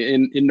rough for me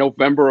in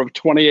November of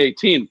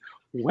 2018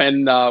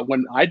 when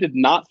I did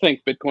not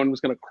think Bitcoin was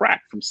going to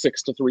crack from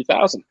 6 to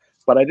 3,000,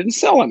 but I didn't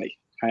sell any.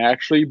 I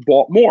actually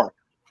bought more.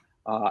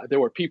 There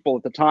were people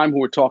at the time who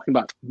were talking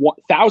about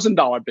 $1,000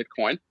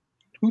 Bitcoin,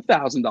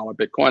 $2,000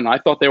 Bitcoin. And I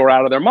thought they were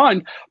out of their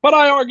mind, but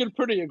I argued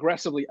pretty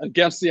aggressively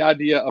against the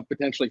idea of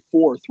potentially $4,000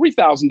 or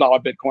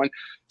 $3,000 Bitcoin.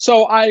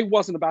 So I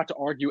wasn't about to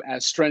argue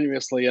as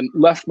strenuously and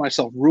left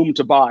myself room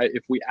to buy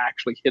if we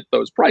actually hit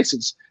those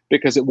prices,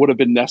 because it would have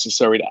been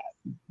necessary to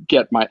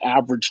get my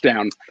average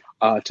down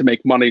to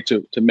make money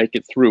to make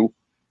it through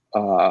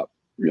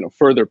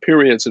further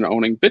periods in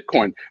owning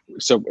Bitcoin.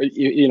 So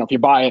if you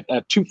buy it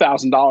at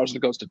 $2,000 and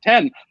it goes to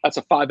 10, that's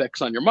a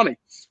 5x on your money.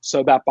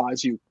 So that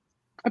buys you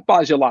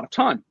a lot of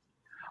time.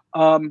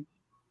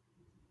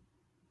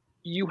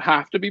 You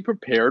have to be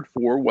prepared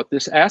for what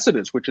this asset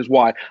is, which is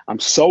why I'm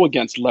so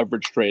against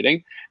leverage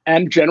trading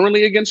and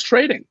generally against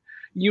trading.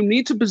 You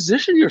need to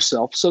position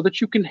yourself so that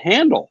you can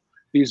handle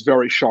these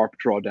very sharp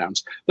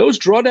drawdowns. Those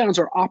drawdowns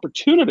are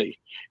opportunity.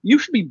 You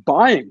should be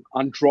buying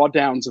on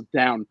drawdowns of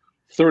down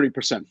 30%,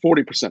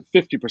 40%,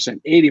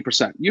 50%,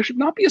 80%. You should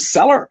not be a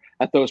seller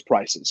at those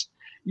prices.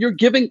 You're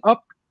giving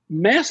up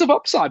massive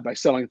upside by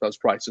selling at those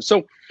prices.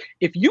 So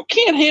if you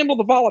can't handle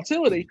the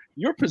volatility,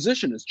 your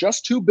position is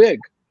just too big.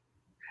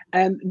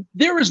 And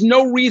there is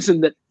no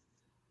reason that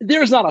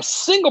there is not a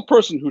single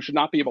person who should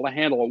not be able to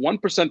handle a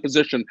 1%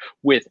 position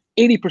with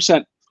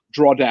 80%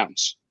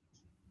 drawdowns.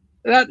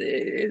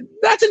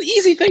 That's an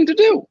easy thing to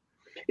do.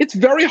 It's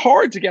very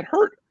hard to get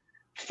hurt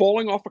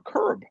falling off a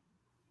curb.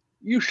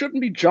 You shouldn't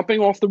be jumping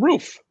off the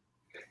roof.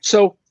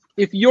 So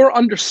if your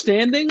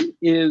understanding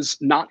is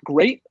not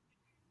great,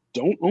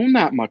 don't own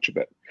that much of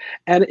it.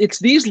 And it's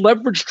these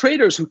leverage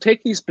traders who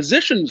take these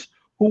positions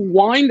who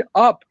wind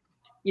up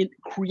in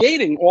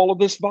creating all of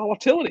this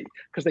volatility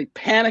because they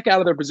panic out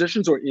of their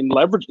positions, or in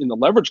the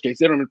leverage case,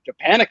 they don't have to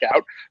panic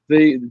out.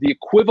 The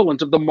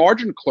equivalent of the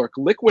margin clerk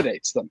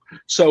liquidates them.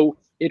 So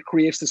it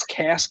creates this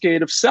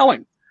cascade of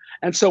selling.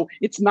 And so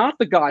it's not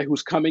the guy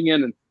who's coming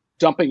in and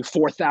dumping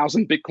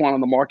 4,000 Bitcoin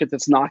on the market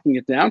that's knocking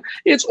it down.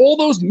 It's all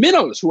those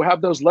minnows who have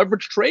those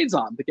leverage trades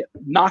on that get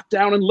knocked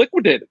down and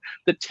liquidated,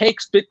 that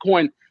takes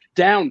Bitcoin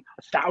down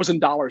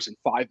 $1,000 in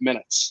 5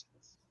 minutes.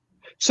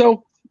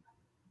 So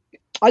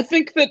I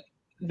think that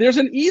there's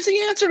an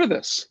easy answer to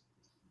this.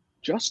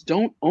 Just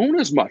don't own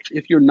as much.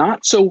 If you're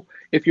not so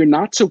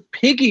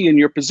piggy in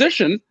your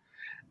position,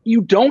 you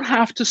don't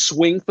have to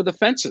swing for the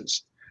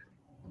fences.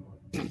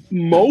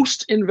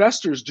 Most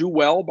investors do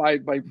well by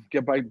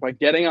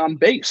getting on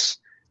base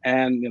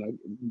and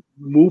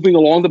moving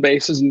along the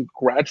bases and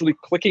gradually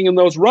clicking in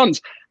those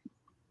runs.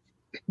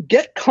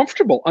 Get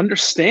comfortable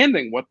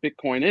understanding what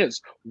Bitcoin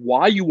is,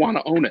 why you want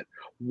to own it,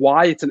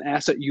 why it's an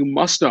asset you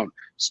must own.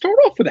 Start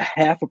off with a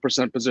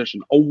 0.5%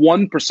 position, a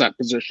 1%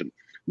 position.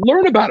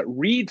 Learn about it.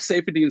 Read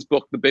Saifedean's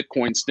book, The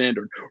Bitcoin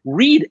Standard.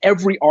 Read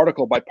every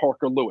article by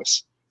Parker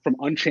Lewis from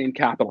Unchained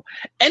Capital.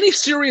 Any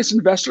serious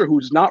investor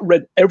who's not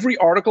read every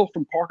article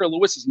from Parker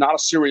Lewis is not a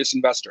serious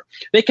investor.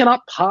 They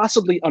cannot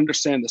possibly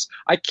understand this.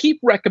 I keep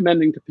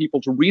recommending to people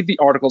to read the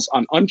articles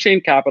on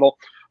Unchained Capital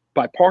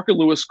by Parker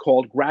Lewis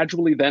called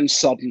Gradually Then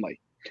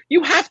Suddenly.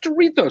 You have to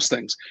read those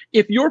things.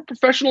 If you're a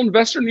professional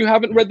investor and you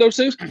haven't read those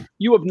things,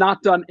 you have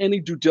not done any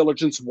due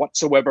diligence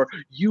whatsoever.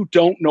 You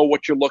don't know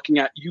what you're looking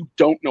at. You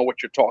don't know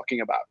what you're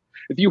talking about.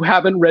 If you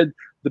haven't read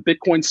the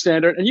Bitcoin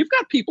Standard, and you've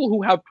got people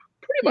who have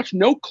pretty much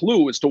no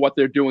clue as to what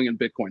they're doing in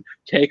Bitcoin,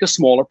 take a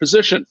smaller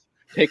position.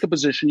 Take a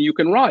position you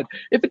can ride.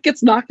 If it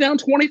gets knocked down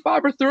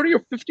 25 or 30 or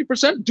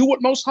 50%, do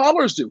what most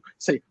hodlers do.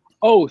 Say,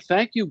 oh,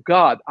 thank you,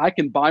 God, I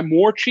can buy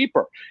more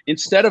cheaper.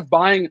 Instead of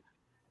buying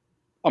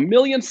 1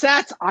 million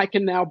sats, I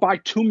can now buy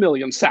 2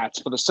 million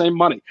sats for the same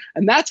money.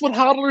 And that's what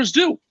hodlers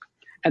do.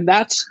 And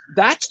that's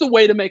the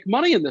way to make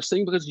money in this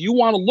thing, because you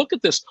want to look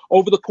at this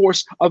over the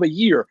course of a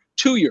year,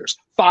 2 years,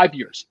 5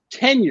 years,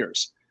 10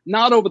 years,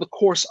 not over the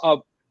course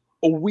of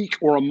a week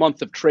or a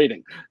month of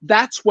trading.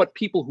 That's what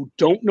people who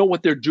don't know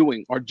what they're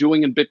doing are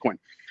doing in Bitcoin.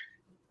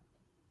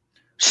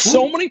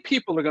 So many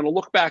people are going to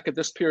look back at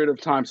this period of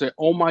time and say,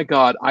 oh my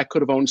God, I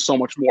could have owned so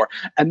much more.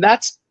 And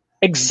that's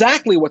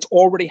exactly what's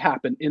already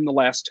happened in the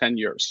last 10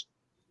 years.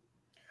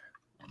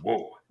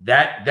 Whoa,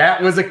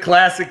 that was a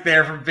classic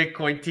there from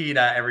Bitcoin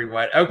Tina,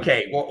 everyone.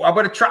 Okay, well, I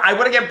want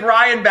to get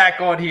Brian back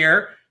on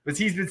here because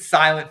he's been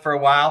silent for a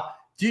while.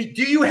 Do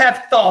you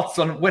have thoughts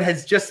on what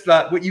you've just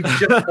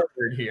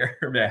heard here,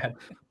 man?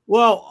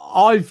 Well,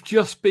 I've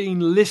just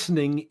been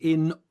listening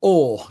in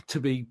awe,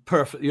 to be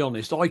perfectly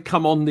honest. I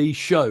come on these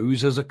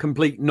shows as a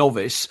complete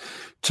novice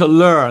to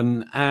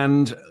learn.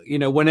 And,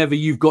 whenever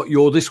you've got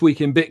your This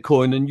Week in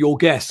Bitcoin and your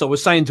guests, I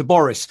was saying to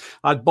Boris,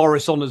 I had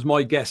Boris on as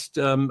my guest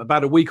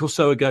about a week or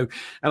so ago.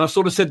 And I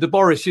sort of said to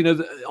Boris,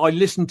 I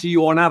listened to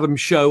you on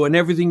Adam's show and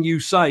everything you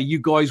say, you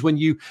guys, when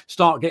you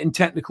start getting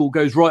technical,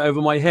 goes right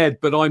over my head.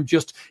 But I'm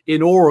just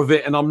in awe of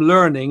it and I'm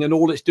learning, and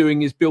all it's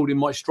doing is building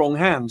my strong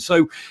hand.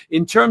 So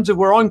in terms of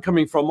where I'm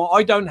coming from,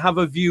 I don't have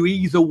a view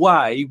either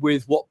way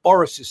with what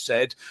Boris has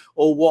said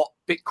or what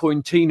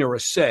Bitcoin Tina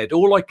has said.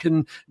 All I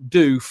can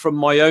do from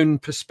my own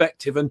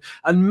perspective,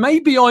 and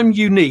maybe I'm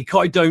unique,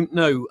 I don't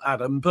know,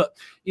 Adam, but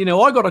you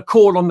know, I got a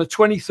call on the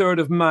 23rd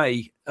of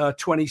May,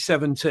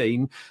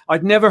 2017.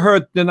 I'd never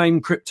heard the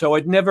name crypto.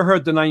 I'd never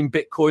heard the name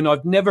Bitcoin.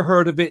 I've never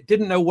heard of it.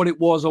 Didn't know what it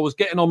was. I was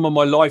getting on with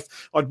my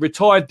life. I'd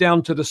retired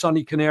down to the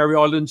sunny Canary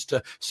Islands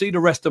to see the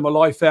rest of my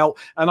life out.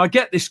 And I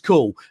get this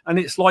call, and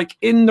it's like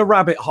in the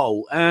rabbit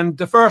hole. And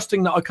the first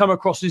thing that I come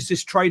across is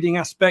this trading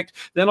aspect.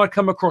 Then I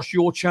come across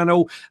your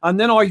channel. And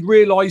then I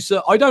realize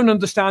that I don't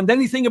understand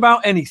anything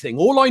about anything.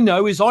 All I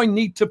know is I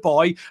need to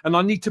buy, and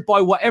I need to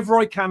buy whatever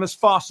I can as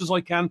fast as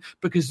I can,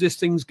 because this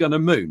thing's going to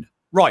moon.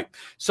 Right.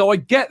 So I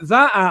get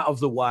that out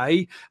of the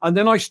way, and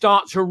then I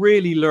start to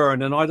really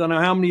learn. And I don't know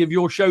how many of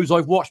your shows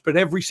I've watched, but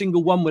every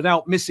single one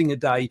without missing a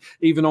day,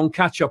 even on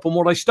catch up. And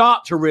what I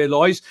start to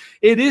realize,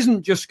 it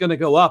isn't just going to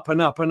go up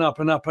and up and up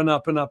and up and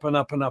up and up and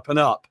up and up and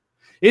up.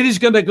 It is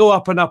going to go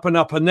up and up and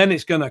up, and then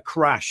it's going to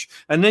crash.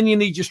 And then you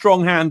need your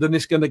strong hand, and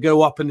it's going to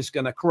go up and it's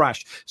going to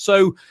crash.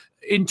 So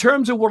in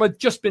terms of what I've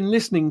just been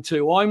listening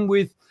to, I'm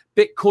with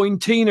Bitcoin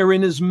Tina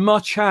in as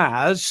much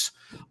as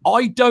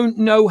I don't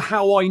know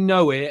how I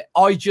know it.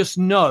 I just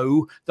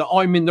know that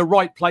I'm in the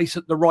right place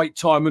at the right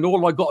time, and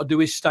all I got to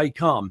do is stay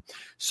calm.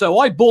 So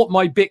I bought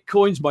my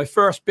Bitcoins, my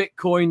first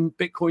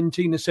Bitcoin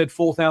Tina said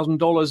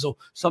 $4,000 or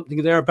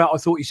something thereabout. I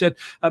thought he said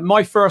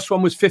my first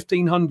one was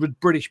 1,500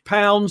 British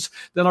pounds.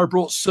 Then I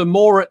brought some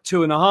more at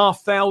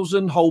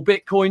 2,500 whole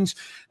Bitcoins.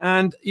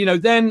 And, you know,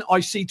 then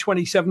I see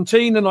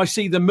 2017 and I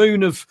see the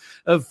moon of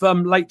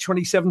late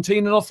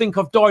 2017, and I think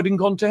I've died and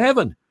gone to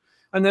heaven.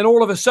 And then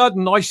all of a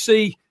sudden I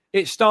see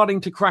it's starting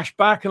to crash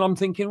back, and I'm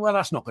thinking, well,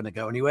 that's not going to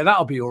go anywhere.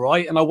 That'll be all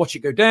right. And I watch it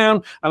go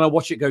down, and I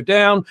watch it go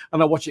down,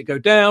 and I watch it go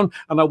down,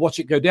 and I watch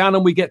it go down,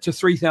 and we get to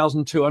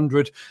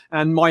 3,200,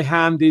 and my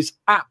hand is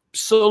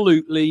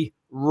absolutely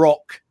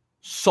rock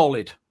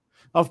solid.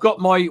 I've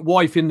got my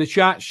wife in the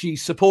chat. She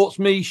supports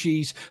me.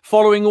 She's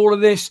following all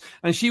of this,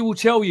 and she will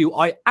tell you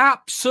I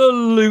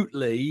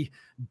absolutely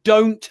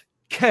don't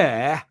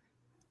care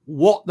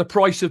what the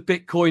price of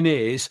Bitcoin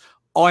is.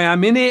 I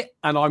am in it,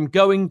 and I'm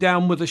going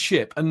down with the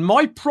ship. And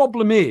my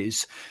problem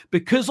is,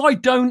 because I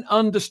don't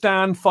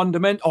understand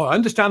I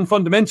understand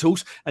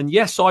fundamentals. And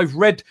yes, I've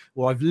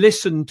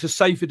listened to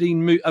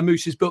Saifedean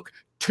Ammous's book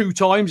 2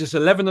 times. It's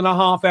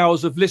 11.5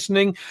 hours of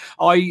listening.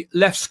 I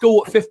left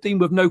school at 15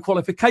 with no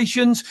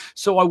qualifications,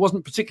 so I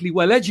wasn't particularly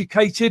well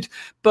educated.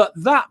 But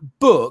that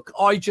book,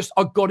 I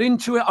got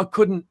into it. I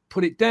couldn't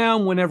put it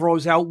down. Whenever I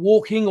was out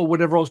walking or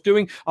whatever I was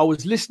doing, I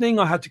was listening.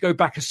 I had to go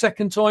back a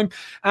second time.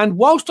 And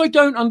whilst I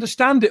don't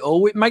understand it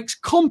all, it makes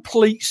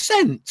complete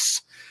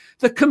sense.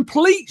 The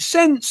complete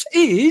sense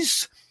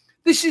is,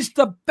 this is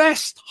the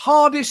best,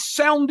 hardest,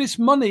 soundest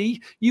money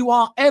you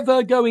are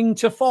ever going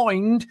to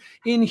find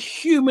in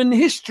human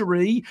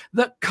history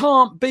that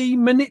can't be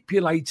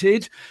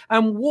manipulated.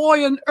 And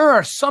why on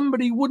earth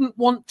somebody wouldn't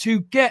want to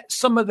get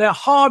some of their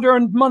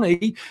hard-earned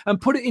money and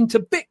put it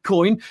into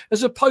Bitcoin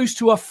as opposed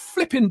to a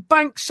flipping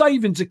bank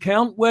savings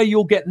account where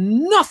you'll get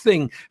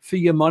nothing for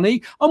your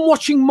money? I'm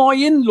watching my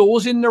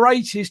in-laws in their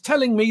 80s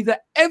telling me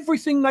that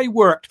everything they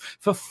worked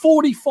for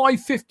 45,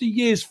 50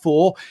 years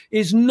for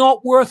is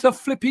not worth a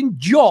flipping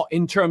jot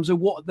in terms of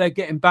what they're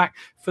getting back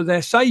for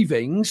their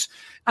savings.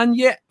 And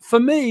yet for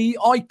me,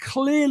 I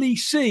clearly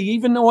see,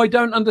 even though I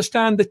don't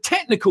understand the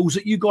technicals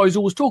that you guys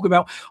always talk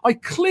about, I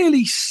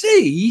clearly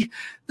see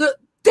that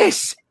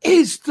this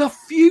is the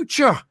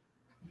future.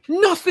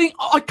 Nothing,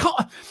 I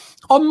can't,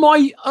 on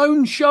my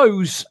own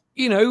shows,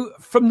 you know,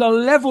 from the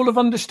level of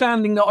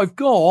understanding that I've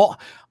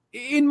got,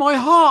 in my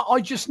heart,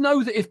 I just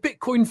know that if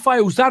Bitcoin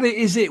fails, that it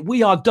is it.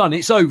 We are done.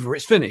 It's over.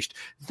 It's finished.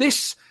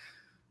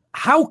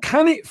 How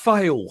can it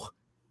fail?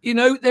 You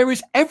know, there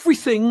is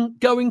everything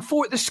going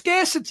for it. The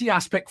scarcity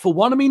aspect, for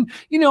one. I mean,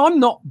 you know, I'm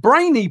not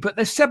brainy, but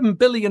there's 7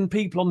 billion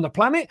people on the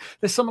planet.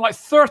 There's something like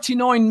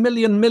 39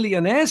 million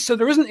millionaires. So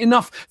there isn't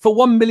enough for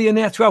one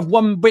millionaire to have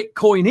one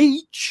Bitcoin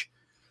each.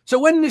 So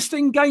when this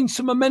thing gains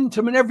some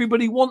momentum and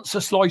everybody wants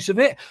a slice of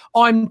it,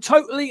 I'm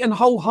totally and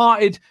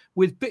wholehearted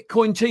with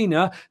Bitcoin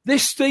Tina.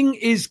 This thing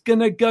is going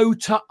to go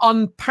to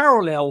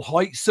unparalleled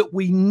heights that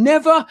we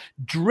never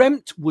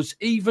dreamt was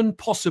even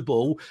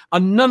possible,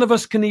 and none of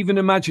us can even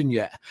imagine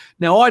yet.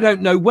 Now, I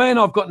don't know when,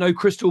 I've got no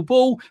crystal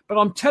ball, but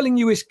I'm telling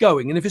you it's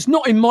going. And if it's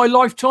not in my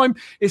lifetime,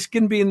 it's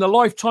going to be in the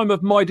lifetime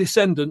of my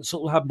descendants that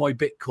will have my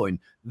Bitcoin.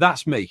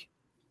 That's me.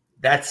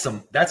 That's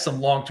some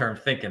long-term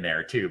thinking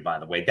there too, by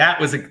the way. That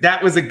was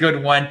a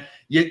good one.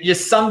 You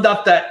summed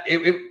up that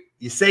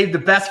you saved the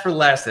best for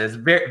last. It's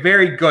very,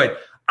 very good.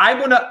 I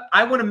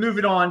want to move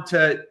it on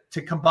to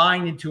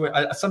combine into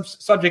some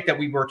subject that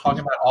we were talking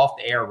about off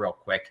the air real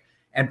quick.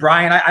 And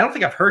Brian, I don't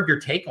think I've heard your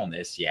take on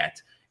this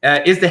yet.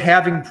 Is the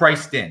halving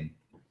priced in?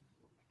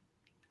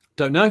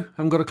 Don't know.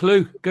 Haven't got a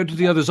clue. Go to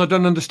the others. I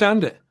don't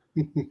understand it.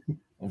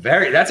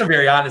 That's a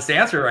very honest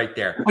answer right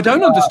there. I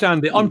don't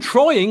understand it. I'm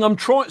trying.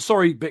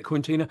 Sorry,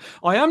 Bitcoin Tina.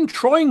 I am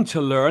trying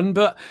to learn,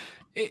 but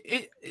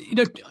It's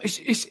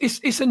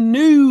a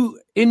new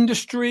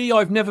industry.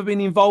 I've never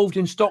been involved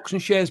in stocks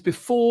and shares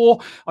before.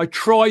 I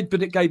tried,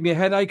 but it gave me a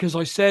headache, as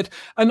I said.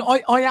 And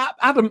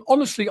Adam,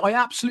 honestly, I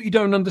absolutely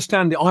don't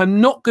understand it.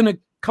 I'm not going to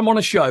come on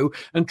a show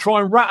and try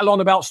and rattle on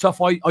about stuff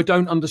I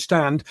don't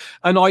understand.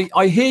 And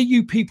I hear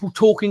you people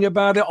talking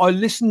about it. I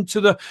listen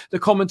to the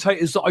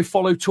commentators that I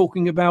follow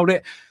talking about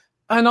it.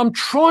 And I'm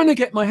trying to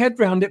get my head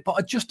around it, but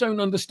I just don't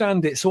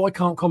understand it. So I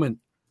can't comment.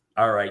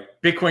 All right.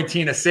 Bitcoin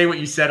Tina, say what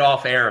you said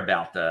off air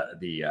about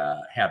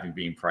the having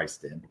being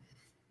priced in.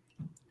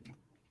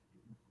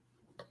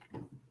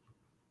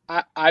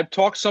 I've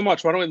talked so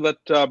much. Why don't we let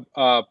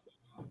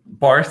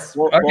Boris?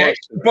 Okay.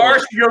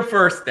 Boris, you go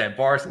first then.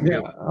 Boris, yeah.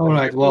 All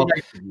right. Well,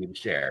 nice of you to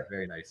share.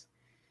 Very nice.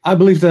 I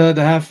believe the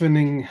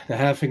halving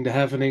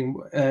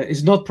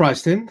is not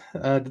priced in.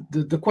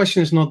 The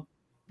question is not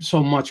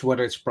so much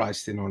whether it's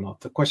priced in or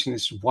not. The question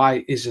is,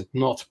 why is it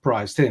not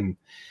priced in?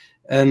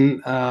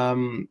 And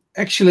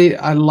actually,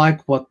 I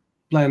like what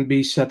Plan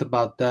B said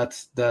about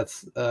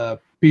that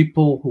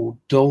people who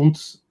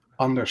don't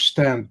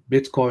understand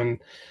Bitcoin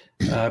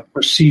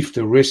perceive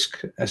the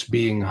risk as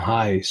being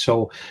high.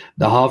 So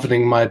the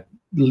halving might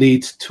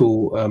lead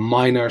to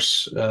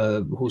miners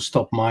who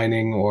stop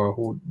mining or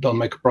who don't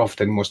make a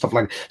profit anymore,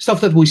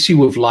 stuff that we see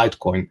with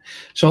Litecoin.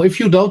 So if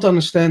you don't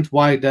understand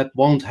why that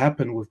won't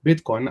happen with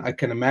Bitcoin, I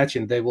can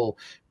imagine they will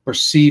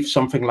perceive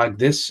something like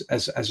this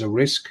as a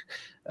risk.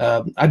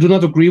 I do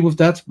not agree with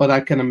that, but I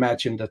can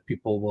imagine that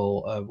people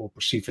will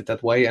perceive it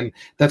that way, and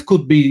that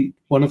could be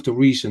one of the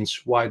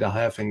reasons why the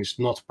halving is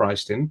not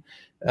priced in.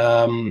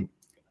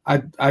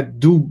 I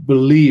do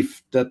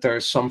believe that there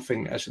is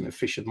something as an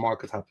efficient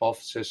market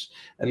hypothesis,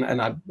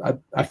 and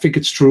I think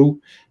it's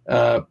true,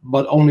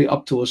 but only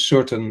up to a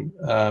certain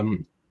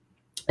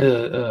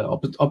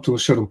up to a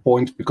certain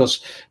point,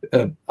 because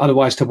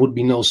otherwise there would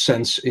be no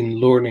sense in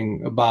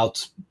learning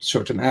about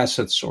certain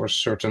assets or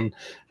certain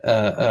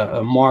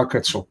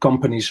markets or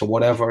companies or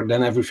whatever.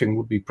 Then everything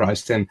would be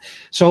priced in.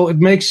 So it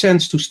makes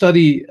sense to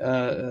study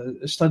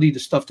the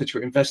stuff that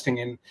you're investing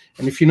in,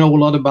 and if you know a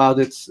lot about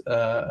it,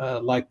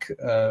 like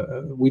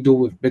we do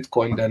with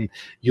Bitcoin, then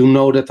you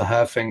know that the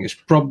halving is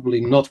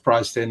probably not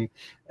priced in,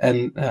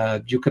 and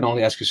you can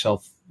only ask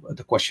yourself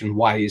the question,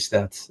 why is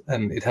that?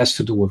 And it has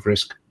to do with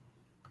risk.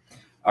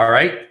 All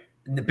right,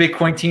 the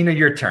Bitcoin Tina,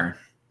 your turn.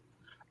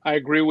 I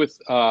agree with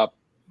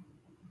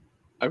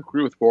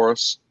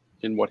Boris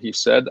in what he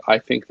said. I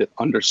think that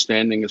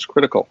understanding is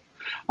critical.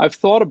 I've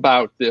thought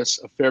about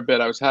this a fair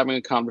bit. I was having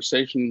a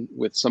conversation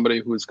with somebody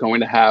who's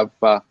going to have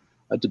a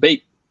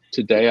debate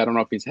today. I don't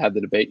know if he's had the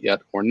debate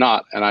yet or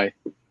not, and I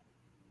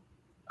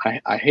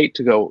hate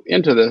to go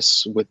into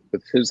this with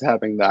his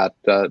having that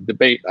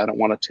debate. I don't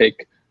want to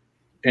take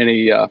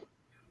any.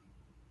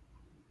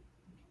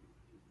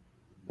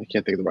 I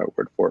can't think of the right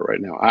word for it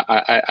right now.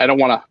 I don't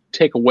want to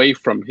take away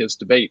from his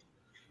debate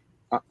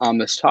on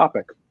this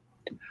topic,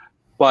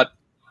 but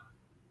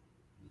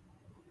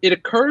it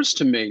occurs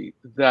to me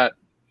that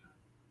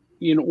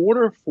in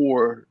order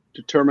for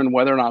determine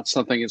whether or not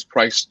something is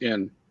priced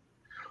in,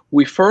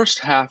 we first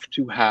have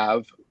to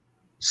have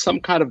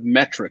some kind of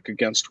metric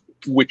against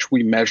which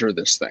we measure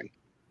this thing.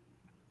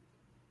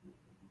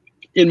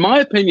 In my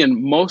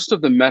opinion, most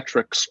of the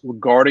metrics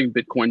regarding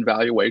Bitcoin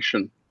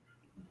valuation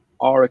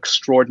are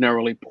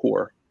extraordinarily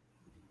poor.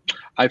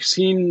 I've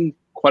seen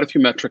quite a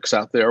few metrics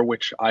out there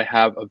which I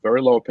have a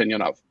very low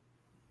opinion of.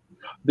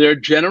 They're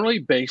generally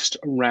based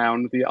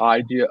around the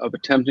idea of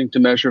attempting to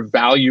measure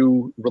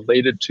value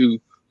related to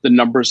the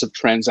numbers of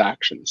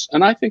transactions.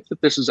 And I think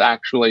that this is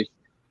actually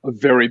a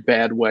very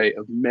bad way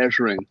of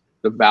measuring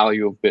the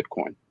value of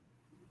Bitcoin.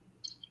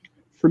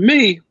 For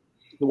me,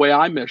 the way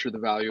I measure the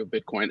value of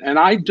Bitcoin, and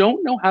I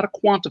don't know how to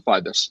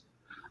quantify this,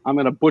 I'm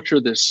going to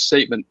butcher this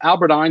statement.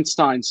 Albert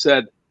Einstein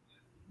said,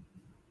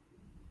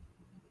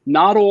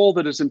 "Not all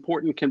that is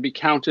important can be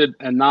counted,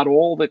 and not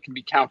all that can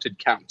be counted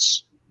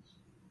counts."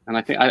 And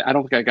I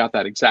don't think I got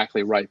that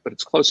exactly right, but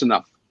it's close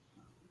enough.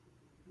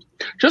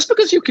 Just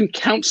because you can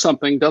count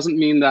something doesn't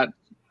mean that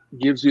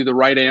gives you the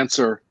right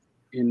answer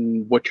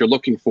in what you're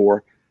looking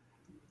for.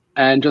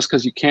 And just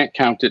because you can't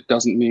count it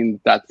doesn't mean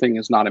that thing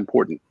is not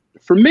important.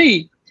 For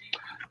me,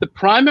 the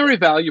primary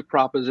value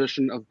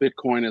proposition of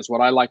Bitcoin is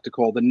what I like to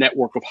call the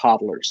network of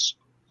hodlers.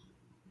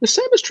 The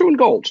same is true in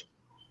gold.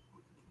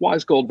 Why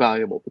is gold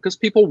valuable? Because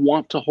people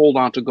want to hold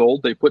on to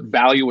gold. They put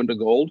value into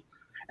gold,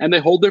 and they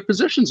hold their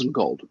positions in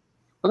gold.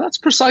 Well, that's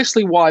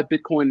precisely why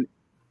Bitcoin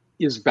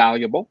is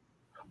valuable,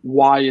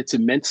 why it's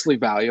immensely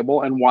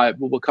valuable, and why it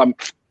will become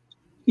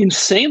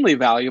insanely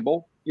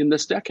valuable in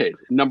this decade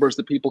in numbers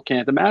that people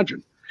can't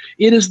imagine.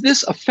 It is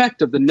this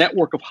effect of the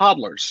network of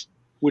hodlers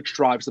which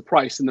drives the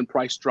price, and then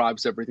price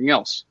drives everything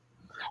else.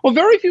 Well,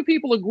 very few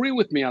people agree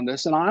with me on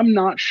this, and I'm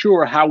not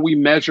sure how we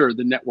measure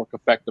the network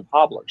effect of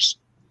hodlers.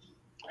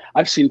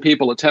 I've seen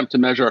people attempt to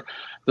measure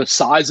the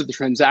size of the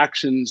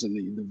transactions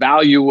and the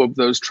value of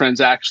those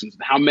transactions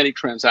and how many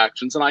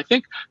transactions. And I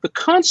think the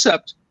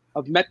concept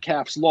of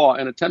Metcalfe's law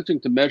and attempting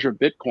to measure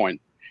Bitcoin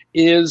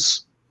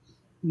is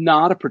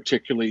not a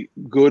particularly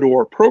good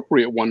or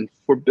appropriate one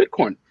for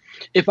Bitcoin.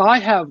 If I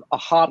have a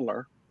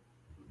hodler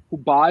who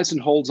buys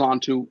and holds on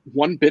to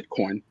one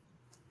Bitcoin,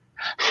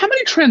 how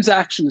many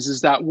transactions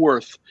is that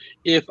worth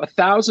if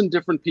 1,000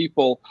 different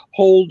people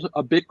hold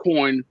a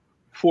Bitcoin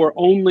for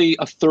only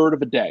a third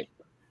of a day?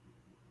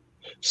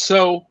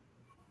 So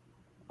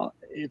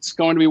it's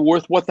going to be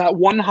worth what that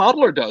one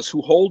hodler does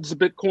who holds the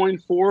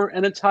Bitcoin for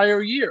an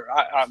entire year.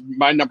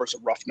 My numbers are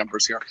rough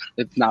numbers here.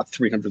 It's not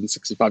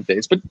 365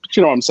 days, but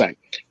you know what I'm saying.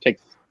 Take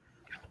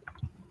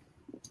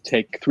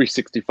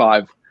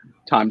 365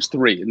 times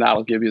 3, and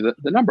that'll give you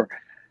the number.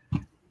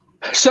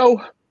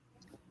 So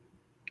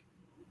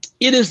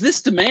it is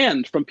this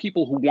demand from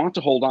people who want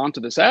to hold on to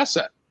this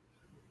asset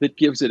that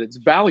gives it its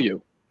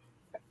value,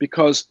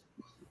 because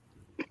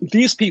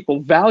these people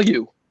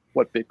value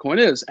what Bitcoin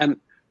is. And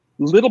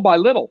little by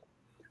little,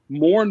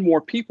 more and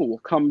more people will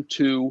come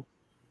to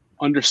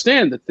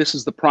understand that this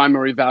is the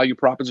primary value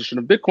proposition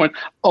of Bitcoin.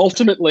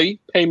 Ultimately,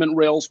 payment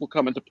rails will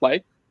come into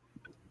play.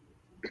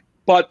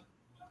 But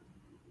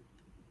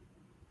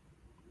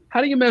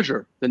how do you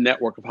measure the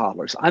network of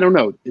hodlers? I don't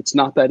know. It's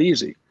not that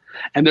easy.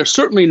 And there's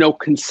certainly no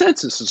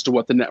consensus as to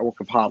what the network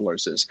of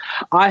hodlers is.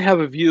 I have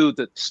a view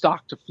that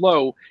stock to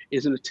flow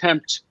is an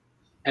attempt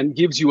and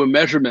gives you a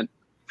measurement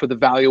for the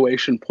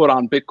valuation put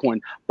on Bitcoin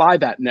by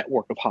that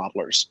network of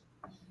hodlers.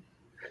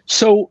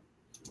 So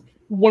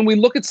when we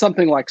look at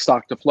something like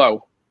stock to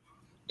flow,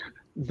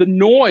 the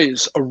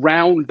noise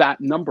around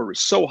that number is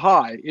so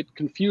high, it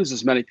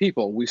confuses many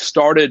people. We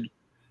started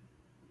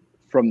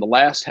from the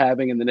last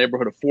halving in the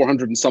neighborhood of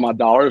 $400 and some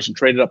odd and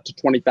traded up to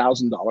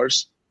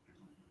 $20,000.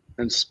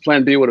 And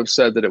Plan B would have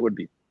said that it would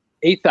be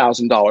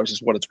 $8,000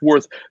 is what it's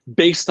worth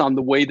based on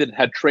the way that it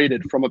had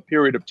traded from a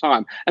period of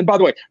time. And by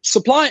the way,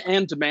 supply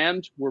and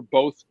demand were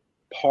both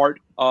part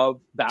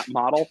of that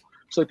model.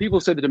 So people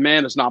who say the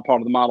demand is not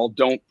part of the model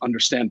don't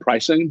understand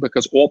pricing,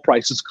 because all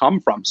prices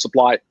come from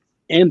supply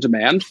and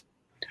demand.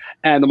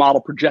 And the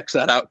model projects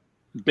that out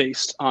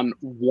based on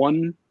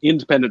one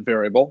independent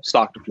variable,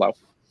 stock to flow.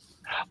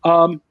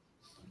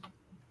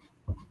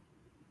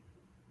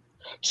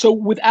 So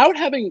without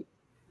having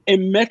a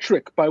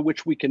metric by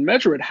which we can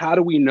measure it, how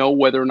do we know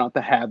whether or not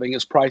the halving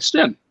is priced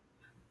in?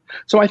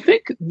 So I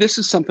think this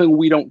is something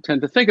we don't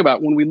tend to think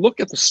about. When we look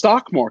at the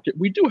stock market,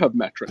 we do have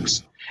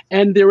metrics.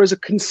 And there is a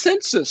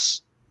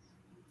consensus,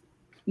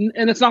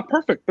 and it's not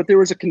perfect, but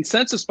there is a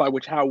consensus by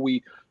which how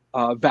we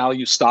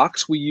value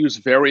stocks. We use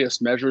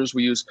various measures.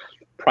 We use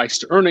price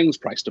to earnings,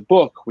 price to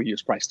book. We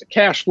use price to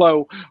cash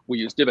flow. We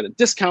use dividend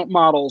discount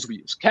models. We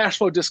use cash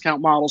flow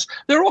discount models.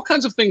 There are all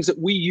kinds of things that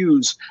we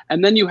use.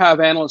 And then you have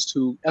analysts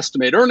who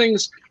estimate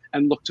earnings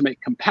and look to make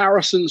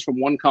comparisons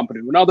from one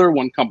company to another,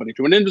 one company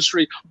to an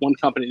industry, one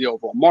company to the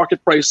overall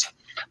market price,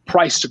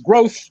 price to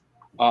growth.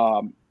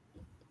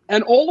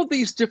 And all of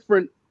these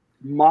different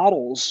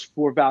models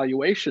for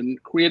valuation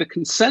create a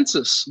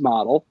consensus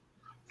model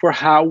for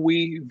how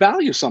we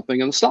value something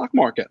in the stock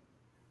market.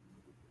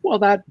 Well,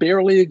 that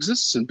barely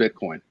exists in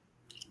Bitcoin.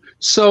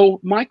 So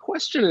my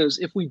question is,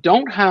 if we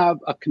don't have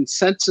a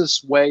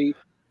consensus way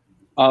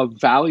of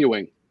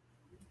valuing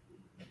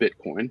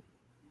Bitcoin,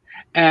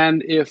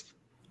 and if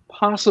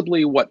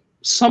possibly what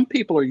some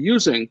people are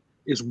using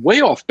is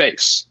way off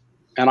base,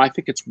 and I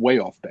think it's way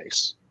off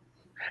base,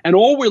 and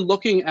all we're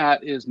looking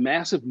at is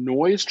massive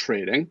noise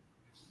trading,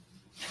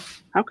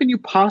 how can you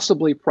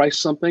possibly price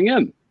something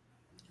in?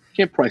 You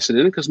can't price it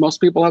in because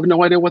most people have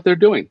no idea what they're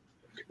doing.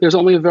 There's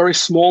only a very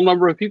small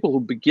number of people who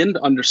begin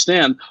to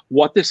understand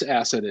what this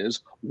asset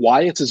is,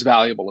 why it's as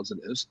valuable as it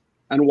is,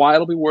 and why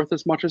it'll be worth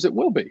as much as it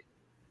will be,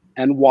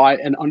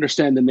 and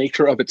understand the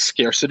nature of its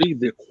scarcity,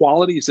 the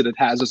qualities that it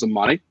has as a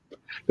money,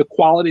 the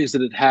qualities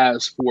that it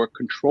has for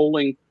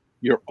controlling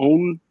your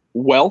own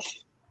wealth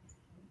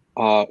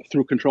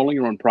through controlling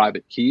your own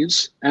private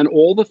keys, and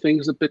all the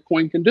things that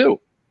Bitcoin can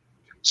do.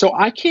 So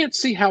I can't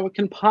see how it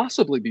can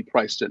possibly be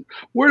priced in.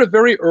 We're at a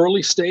very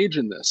early stage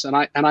in this, and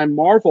I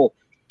marvel.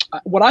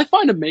 What I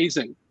find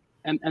amazing,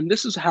 and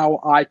this is how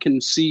I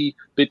can see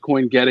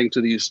Bitcoin getting to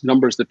these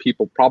numbers that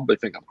people probably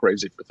think I'm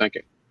crazy for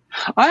thinking.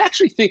 I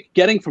actually think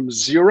getting from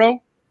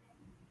 0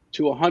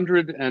 to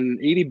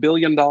 $180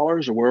 billion,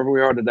 or wherever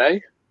we are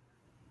today,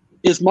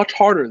 is much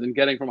harder than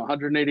getting from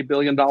 $180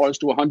 billion to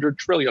 $100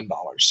 trillion.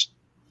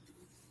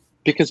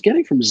 Because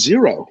getting from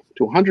 0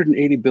 to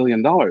 $180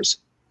 billion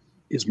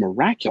is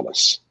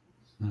miraculous.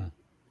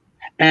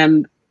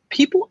 And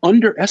people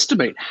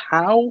underestimate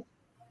how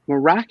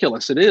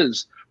miraculous it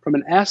is from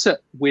an asset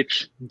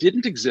which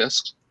didn't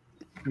exist,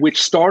 which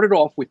started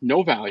off with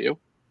no value,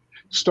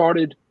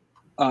 started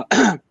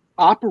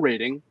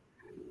operating,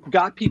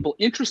 got people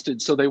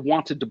interested so they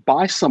wanted to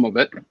buy some of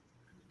it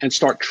and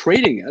start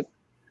trading it,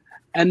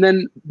 and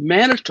then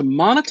managed to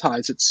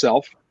monetize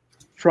itself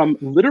from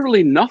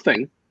literally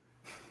nothing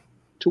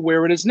to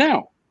where it is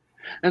now.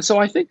 And so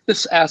I think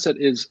this asset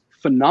is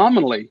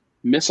phenomenally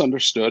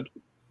misunderstood.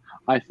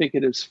 I think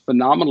it is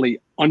phenomenally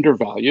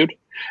undervalued.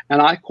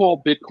 And I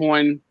call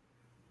Bitcoin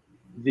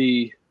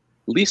the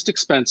least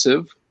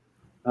expensive.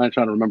 I'm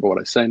trying to remember what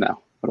I say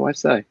now. What do I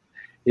say?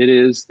 It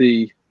is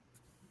the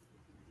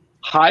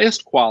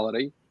highest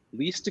quality,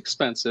 least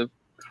expensive,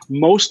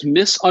 most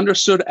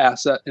misunderstood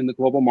asset in the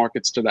global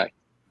markets today.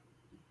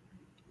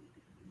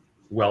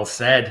 Well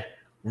said.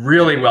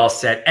 Really well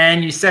said.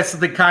 And you said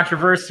something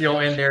controversial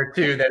in there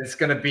too, that it's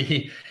going to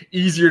be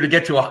easier to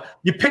get to.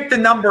 You picked the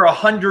number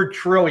 100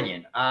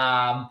 trillion.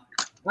 I'm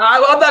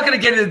not going to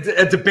get into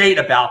a debate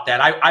about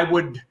that. I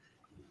would.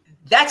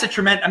 That's a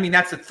tremendous. I mean,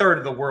 that's a third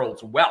of the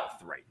world's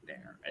wealth right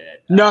there.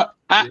 No,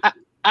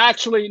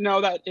 actually,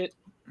 no.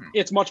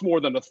 It's much more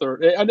than a third.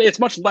 It's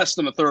much less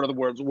than a third of the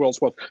world's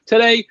wealth.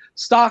 Today,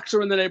 stocks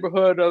are in the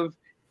neighborhood of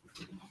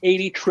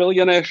 80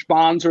 trillion-ish.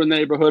 Bonds are in the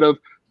neighborhood of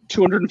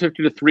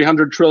 250 to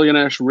 300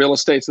 trillion-ish. Real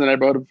estate's in the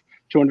neighborhood of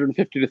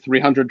 250 to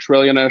 300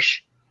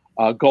 trillion-ish.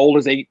 Gold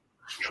is 8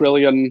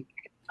 trillion.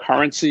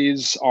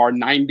 Currencies are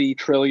 90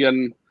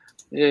 trillion.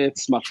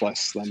 It's much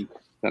less than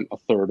a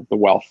third of the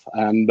wealth.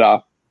 And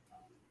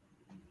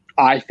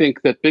I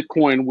think that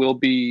Bitcoin will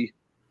be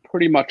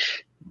pretty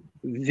much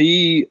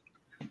the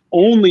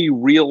only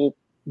real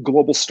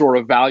global store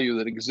of value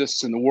that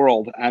exists in the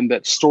world, and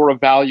that store of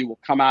value will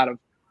come out of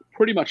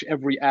pretty much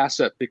every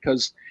asset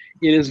because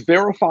it is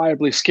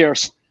verifiably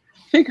scarce.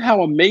 Think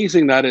how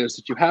amazing that is,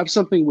 that you have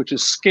something which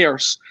is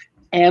scarce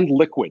and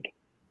liquid.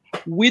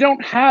 We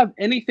don't have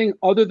anything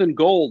other than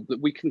gold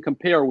that we can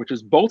compare, which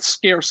is both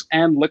scarce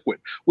and liquid.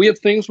 We have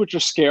things which are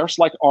scarce,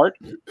 like art,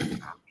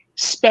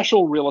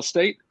 special real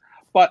estate,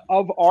 but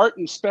of art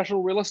and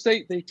special real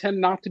estate, they tend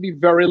not to be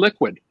very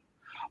liquid.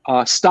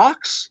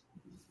 Stocks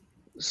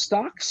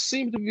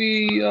seem to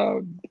be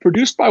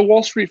produced by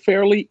Wall Street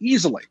fairly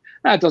easily.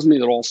 That doesn't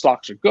mean that all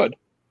stocks are good,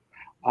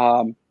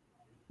 and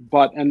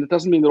it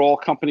doesn't mean that all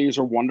companies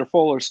are wonderful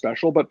or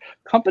special. But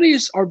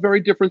companies are very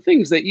different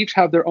things. They each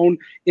have their own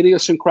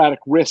idiosyncratic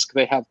risk.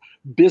 They have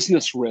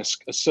business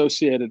risk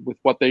associated with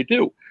what they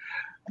do.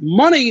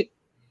 Money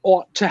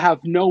ought to have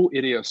no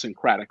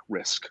idiosyncratic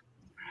risk,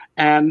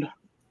 and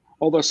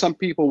although some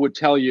people would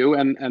tell you,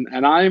 and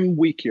I'm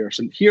weak here,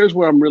 so here's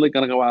where I'm really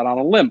going to go out on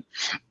a limb.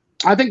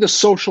 I think the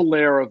social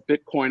layer of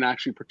Bitcoin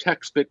actually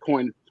protects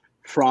Bitcoin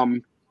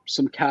from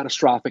some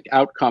catastrophic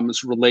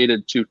outcomes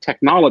related to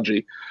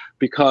technology,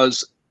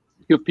 because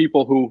you have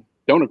people who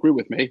don't agree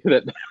with me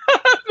that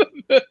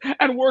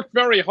and work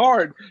very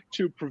hard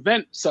to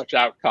prevent such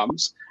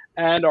outcomes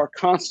and are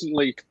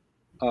constantly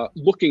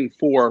looking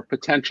for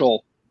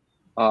potential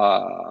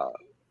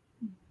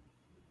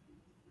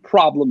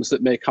problems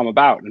that may come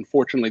about. And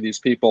fortunately, these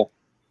people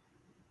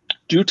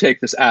do take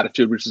this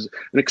attitude, which is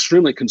an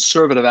extremely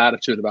conservative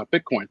attitude about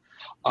Bitcoin.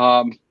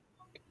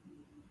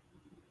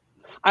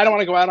 I don't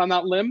want to go out on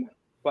that limb,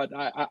 but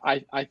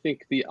I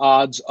think the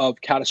odds of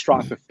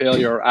catastrophic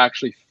failure are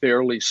actually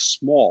fairly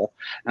small.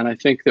 And I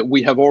think that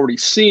we have already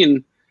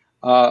seen,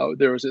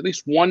 there was at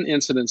least one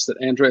incident that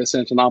Andreas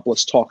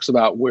Antonopoulos talks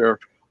about where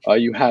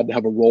you had to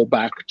have a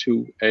rollback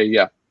to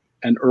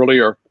an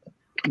earlier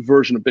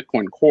version of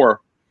Bitcoin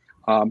Core.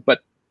 But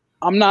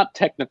I'm not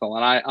technical,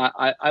 and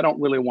I don't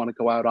really want to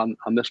go out on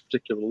this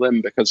particular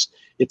limb because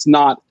it's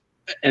not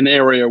an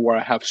area where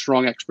I have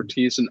strong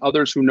expertise, and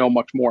others who know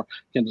much more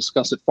can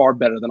discuss it far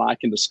better than I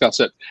can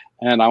discuss it.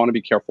 And I want to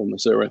be careful in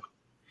this area.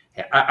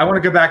 I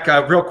want to go back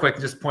real quick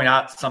and just point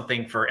out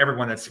something for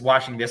everyone that's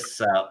watching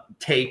this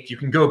tape. You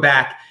can go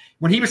back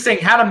when he was saying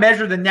how to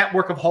measure the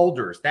network of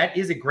holders. That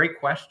is a great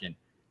question.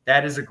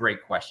 That is a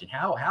great question.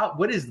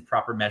 What is the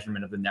proper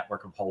measurement of the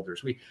network of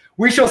holders?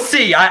 We shall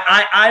see.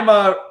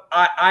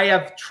 I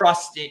have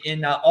trust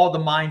in all the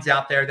minds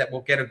out there that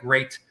will get a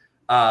great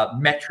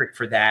metric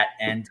for that,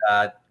 and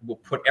we'll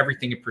put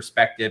everything in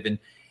perspective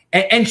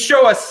and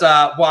show us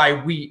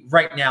why we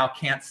right now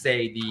can't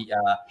say the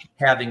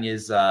halving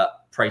is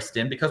priced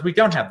in, because we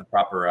don't have the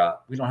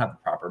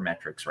proper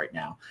metrics right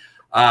now.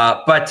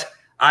 But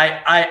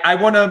I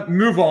want to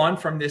move on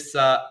from this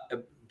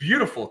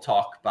beautiful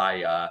talk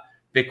by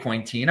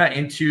Bitcoin Tina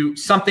into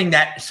some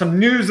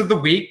news of the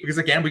week, because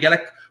again we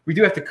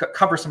do have to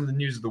cover some of the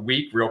news of the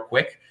week real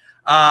quick.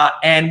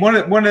 And one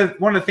of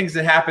the things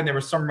that happened, there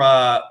was some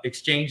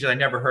exchange that I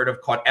never heard of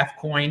called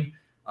Fcoin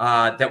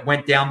that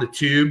went down the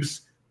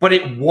tubes, but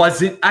it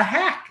wasn't a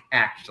hack.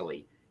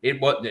 Actually, it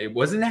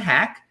wasn't a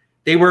hack.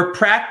 They were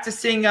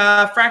practicing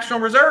fractional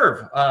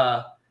reserve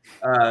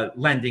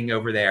lending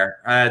over there.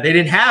 They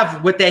didn't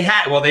have what they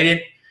had. Well, they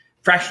didn't.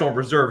 Fractional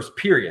reserves,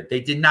 period.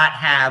 They did not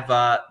have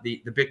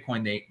the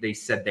Bitcoin they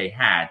said they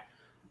had.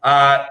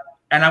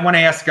 And I want to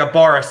ask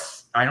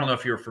Boris, I don't know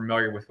if you're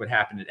familiar with what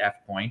happened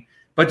at Fcoin,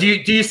 but do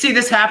you see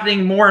this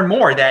happening more and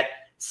more, that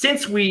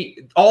since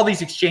all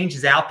these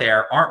exchanges out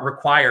there aren't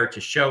required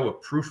to show a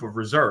proof of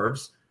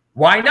reserves,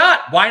 why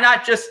not? Why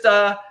not just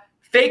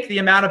fake the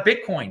amount of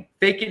Bitcoin?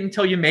 Fake it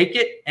until you make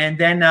it, and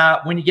then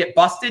when you get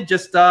busted,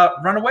 just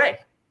run away.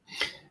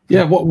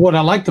 Yeah, what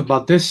I liked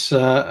about this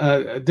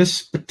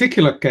this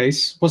particular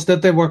case was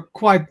that they were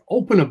quite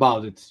open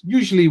about it.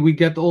 Usually we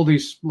get all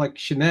these like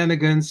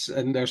shenanigans,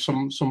 and there's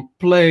some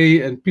play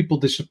and people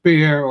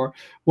disappear or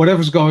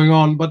whatever's going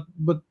on. But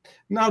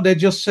now they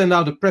just send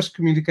out a press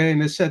communique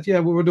and they said, yeah,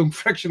 we were doing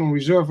fractional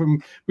reserve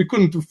and we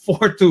couldn't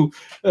afford to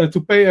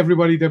pay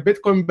everybody their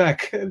Bitcoin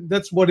back.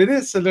 That's what it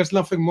is, and there's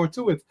nothing more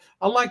to it.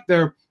 I like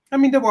their I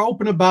mean, they were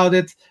open about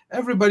it.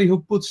 Everybody who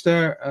puts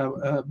their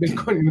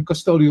Bitcoin in a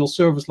custodial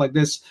service like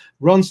this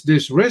runs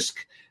this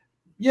risk.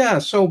 Yeah,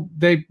 so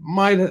they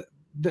might.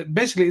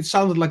 Basically, it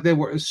sounded like they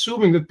were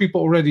assuming that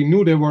people already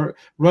knew they were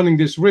running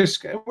this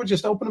risk, and we're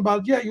just open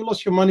about, yeah, you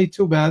lost your money,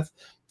 too bad,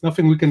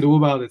 nothing we can do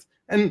about it.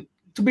 And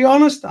to be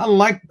honest, I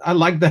like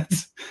that.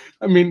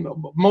 I mean,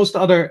 most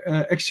other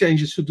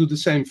exchanges should do the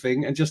same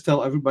thing and just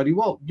tell everybody,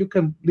 well, you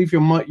can leave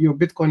your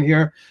Bitcoin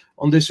here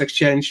on this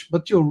exchange,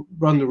 but you'll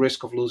run the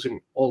risk of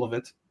losing all of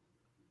it.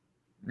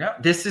 Yeah,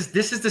 this is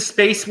the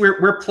space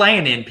we're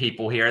playing in,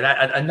 people here.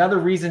 That another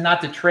reason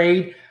not to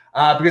trade.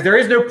 Because there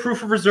is no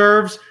proof of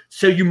reserves,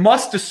 so you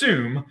must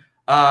assume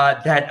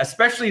that,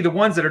 especially the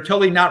ones that are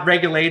totally not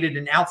regulated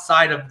and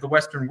outside of the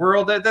Western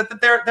world, that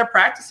they're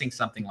practicing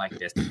something like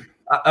this.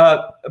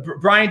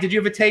 Brian, did you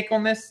have a take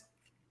on this?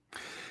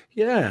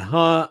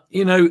 Yeah,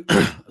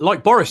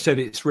 like Boris said,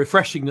 it's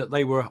refreshing that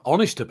they were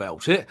honest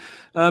about it.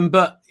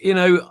 But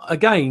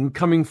again,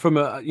 coming from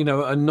a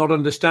not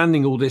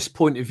understanding all this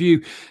point of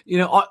view,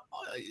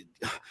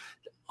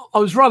 I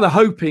was rather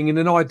hoping in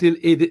an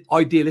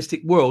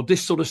idealistic world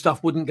this sort of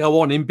stuff wouldn't go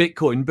on in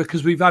Bitcoin,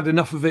 because we've had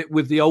enough of it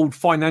with the old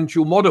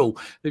financial model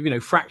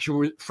of,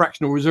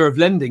 fractional reserve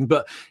lending.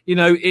 But,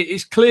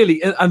 it's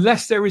clearly,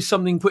 unless there is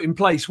something put in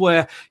place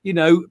where,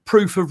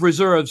 proof of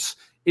reserves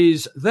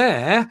is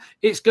there,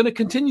 it's going to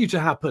continue to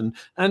happen.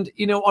 And,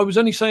 I was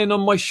only saying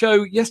on my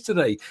show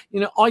yesterday,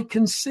 I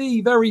can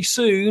see very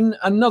soon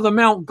another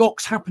Mount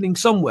Gox happening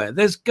somewhere.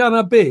 There's going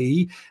to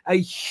be a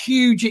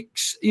huge,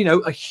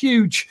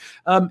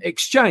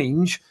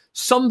 exchange.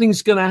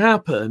 Something's going to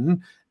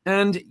happen.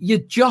 And you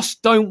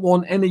just don't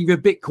want any of your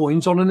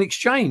Bitcoins on an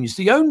exchange.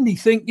 The only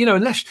thing,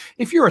 unless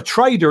if you're a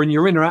trader and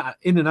you're in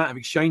and out of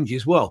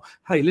exchanges, well,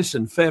 hey,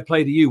 listen, fair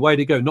play to you, way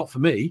to go, not for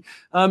me.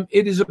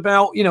 It is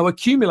about,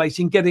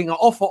 accumulating, getting an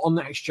offer on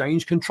that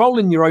exchange,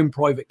 controlling your own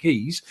private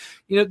keys.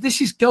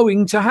 This is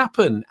going to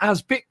happen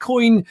as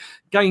Bitcoin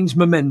gains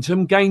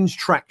momentum, gains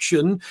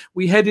traction.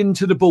 We head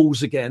into the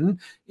bulls again.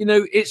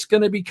 It's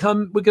going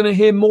to we're going to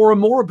hear more and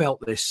more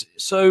about this.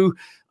 So,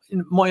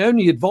 my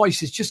only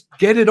advice is just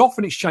get it off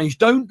an exchange.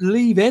 Don't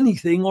leave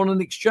anything on an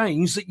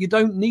exchange that you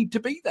don't need to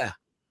be there.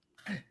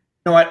 You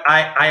know what?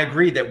 I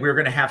agree that we're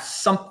going to have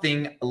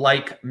something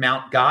like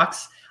Mt.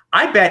 Gox.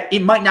 I bet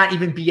it might not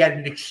even be at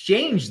an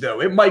exchange, though.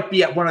 It might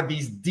be at one of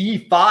these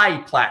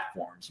DeFi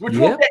platforms, which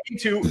we'll get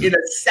into in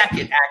a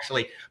second,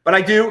 actually. But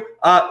I do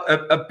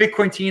a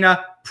Bitcoin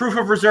Tina, proof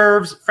of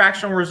reserves,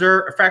 fractional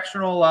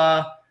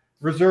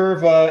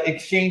reserve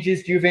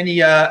exchanges. Do you have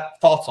any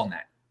thoughts on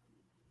that?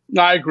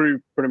 No, I agree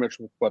pretty much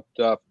with what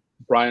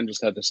Brian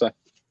just had to say.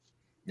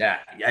 Yeah,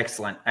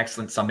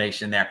 excellent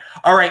summation there.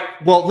 All right,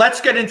 well,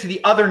 let's get into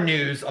the other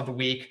news of the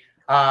week.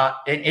 And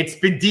it's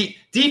been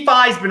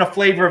DeFi's been a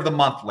flavor of the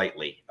month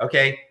lately.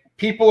 Okay,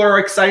 people are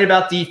excited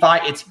about DeFi.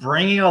 It's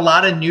bringing a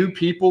lot of new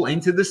people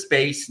into the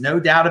space, no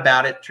doubt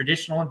about it.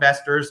 Traditional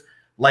investors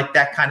like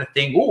that kind of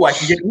thing. Oh,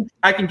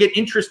 I can get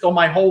interest on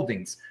my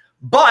holdings.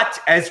 But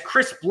as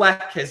Chris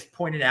Bleck has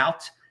pointed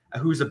out,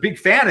 who's a big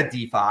fan of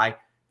DeFi,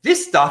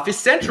 this stuff is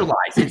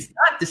centralized. It's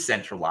not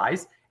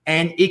decentralized,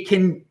 and it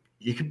can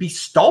be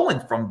stolen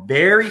from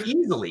very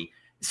easily.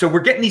 So we're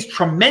getting these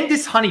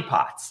tremendous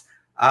honeypots.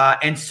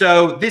 And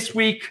so this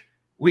week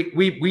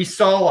we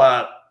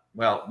saw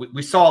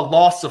we saw a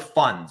loss of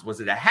funds.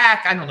 Was it a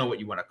hack? I don't know what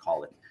you want to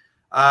call it.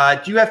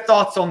 Do you have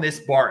thoughts on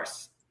this,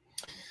 Boris?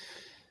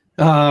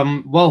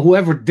 Well,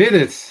 whoever did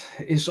it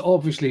is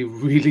obviously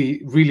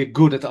really, really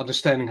good at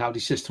understanding how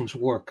these systems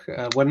work.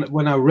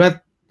 When I read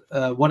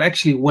what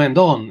actually went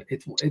on,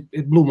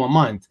 it blew my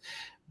mind,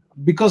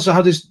 because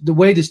the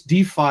way this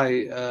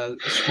DeFi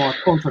smart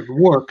contract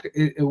worked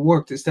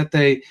is that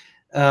they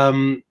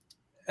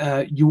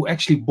you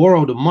actually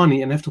borrow the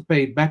money and have to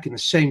pay it back in the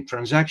same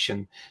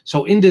transaction.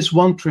 So in this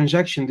one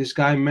transaction, this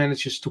guy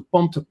manages to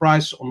pump the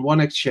price on one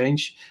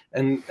exchange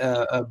and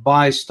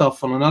buy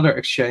stuff on another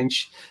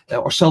exchange,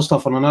 or sell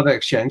stuff on another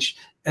exchange,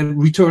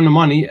 and return the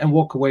money and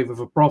walk away with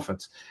a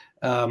profit.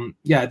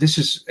 This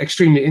is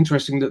extremely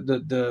interesting.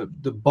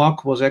 The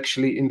bug was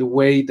actually in the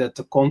way that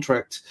the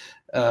contract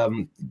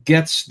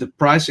gets the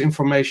price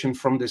information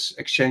from this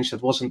exchange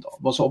that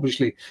was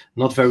obviously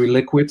not very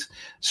liquid.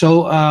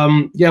 So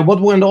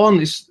what went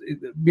on is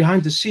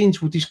behind the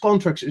scenes with these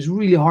contracts is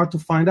really hard to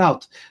find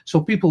out.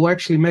 So people were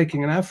actually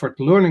making an effort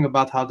learning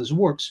about how this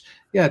works.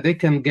 Yeah, they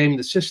can game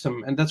the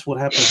system, and that's what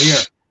happened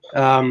here.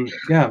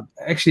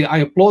 Actually, I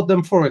applaud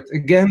them for it.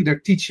 Again, they're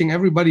teaching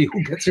everybody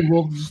who gets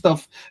involved with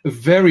stuff a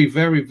very,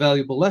 very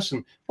valuable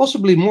lesson,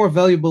 possibly more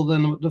valuable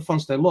than the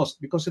funds they lost,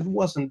 because it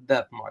wasn't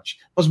that much.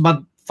 It was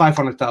about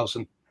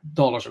 $500,000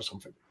 or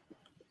something.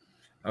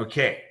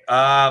 Okay.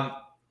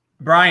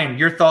 Brian,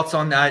 your thoughts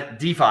on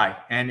DeFi,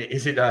 and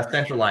is it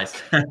centralized?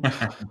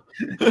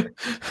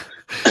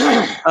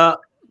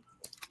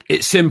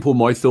 It's simple,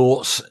 my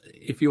thoughts.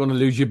 If you want to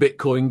lose your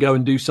Bitcoin, go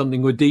and do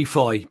something with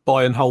DeFi.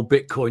 Buy and hold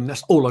Bitcoin.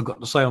 That's all I've got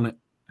to say on it.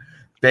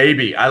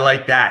 Baby, I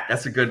like that.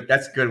 That's a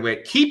good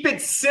way. Keep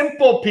it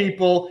simple,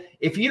 people.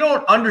 if you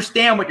don't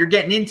understand what you're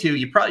getting into,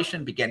 you probably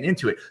shouldn't be getting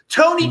into it.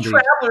 Tony Indeed.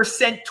 Traveler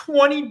sent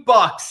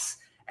 $20,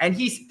 and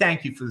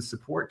thank you for the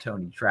support,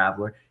 Tony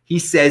Traveler. He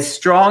says,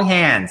 strong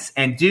hands.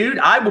 And dude,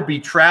 I will be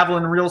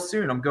traveling real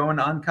soon. I'm going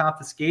to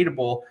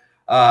Unconfiscatable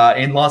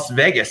in Las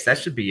Vegas. That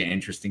should be an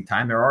interesting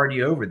time. They're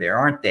already over there,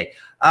 aren't they?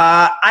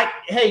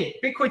 Hey,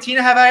 Bitcoin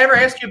Tina, have I ever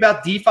asked you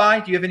about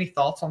DeFi? Do you have any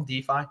thoughts on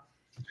DeFi?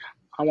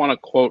 I want to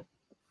quote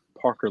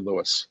Parker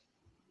Lewis.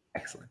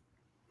 Excellent.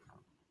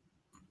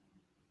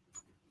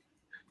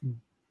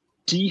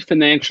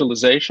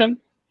 Definancialization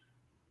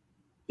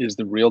is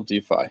the real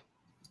DeFi.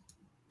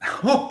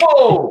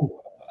 Oh,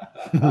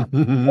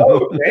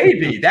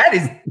 baby, that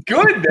is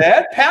good,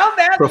 man. Pound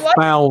that.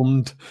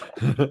 Profound.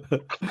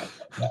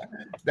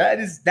 That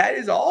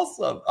is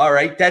awesome. All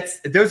right,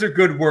 those are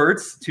good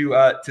words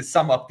to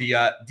sum up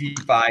the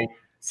DeFi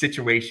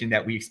situation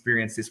that we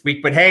experienced this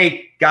week. But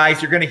hey,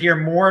 guys, you're going to hear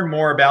more and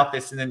more about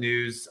this in the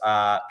news.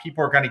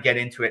 People are going to get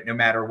into it no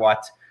matter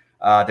what.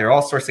 There are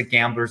all sorts of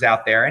gamblers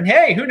out there, and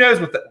hey, who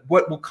knows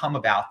what will come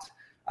about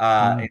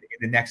in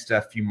the next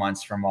few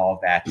months from all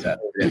of that.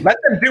 Let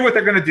them do what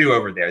they're going to do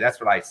over there. That's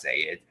what I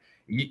say.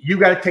 You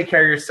got to take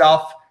care of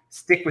yourself.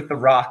 Stick with the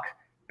rock,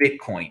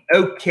 Bitcoin.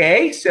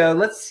 Okay, so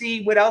let's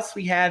see what else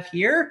we have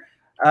here.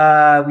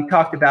 We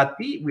talked about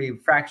we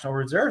have fractional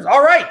reserves.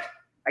 All right,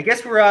 I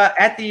guess we're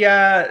at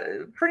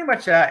the pretty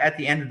much at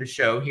the end of the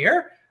show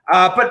here.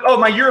 But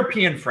my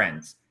European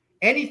friends,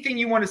 anything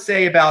you want to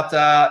say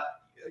about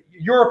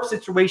Europe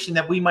situation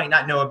that we might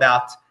not know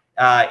about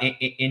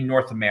in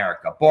North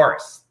America?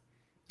 Boris.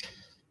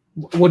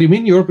 What do you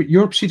mean,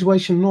 Europe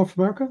situation in North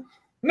America?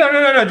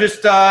 No.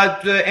 Just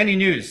any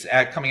news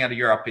coming out of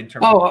Europe in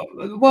terms of...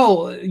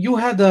 Well, you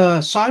had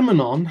Simon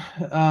on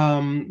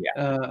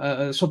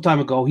some time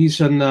ago.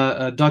 He's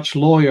a Dutch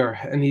lawyer,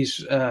 and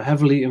he's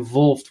heavily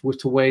involved with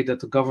the way that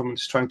the government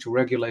is trying to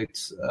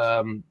regulate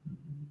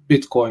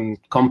Bitcoin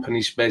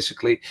companies,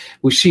 basically.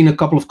 We've seen a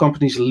couple of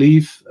companies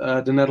leave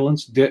the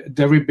Netherlands,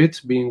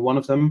 Deribit being one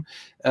of them,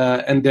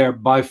 and they're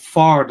by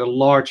far the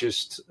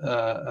largest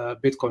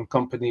Bitcoin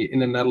company in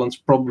the Netherlands,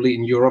 probably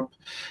in Europe.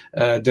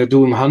 They're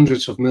doing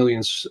hundreds of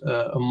millions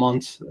a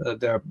month.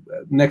 They're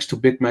next to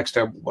BitMEX.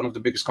 They're one of the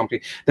biggest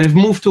companies. They've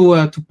moved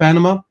to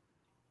Panama.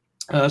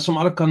 Some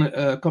other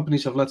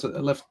companies have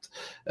left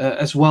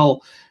as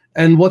well.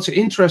 And what's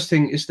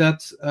interesting is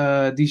that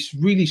these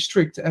really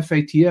strict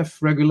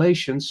FATF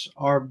regulations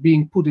are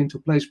being put into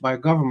place by a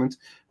government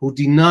who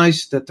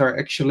denies that they're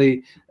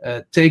actually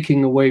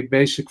taking away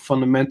basic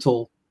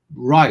fundamental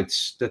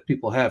rights that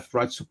people have,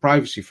 rights to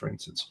privacy, for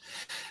instance.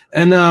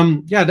 And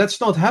that's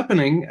not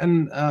happening.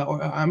 And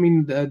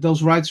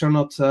those rights are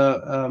not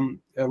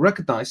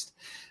recognized.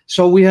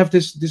 So we have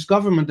this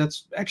government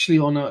that's actually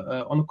on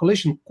a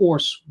collision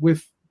course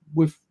with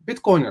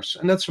Bitcoiners,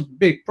 and that's a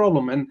big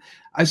problem. And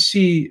I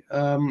see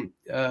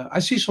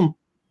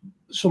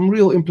some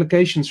real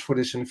implications for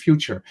this in the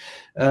future.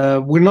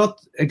 We're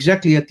not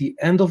exactly at the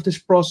end of this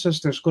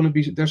process. There's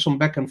some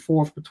back and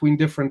forth between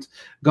different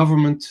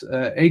government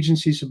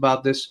agencies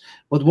about this.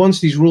 But once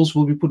these rules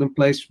will be put in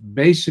place,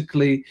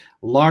 basically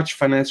large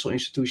financial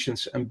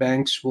institutions and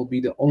banks will be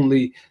the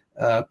only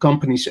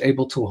companies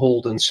able to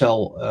hold and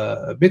sell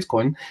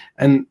Bitcoin.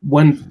 And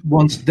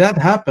once that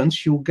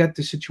happens, you'll get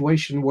the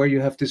situation where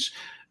you have this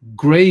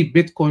gray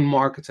Bitcoin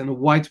market and a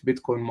white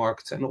Bitcoin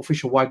market. And the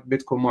official white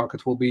Bitcoin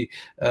market will be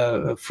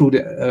through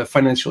the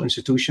financial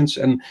institutions.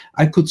 And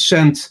I could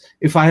send,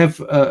 if I have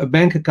a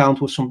bank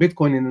account with some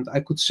Bitcoin in it,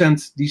 I could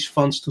send these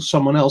funds to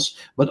someone else,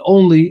 but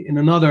only in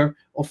another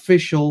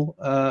official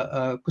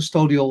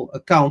custodial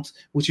account,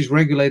 which is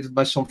regulated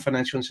by some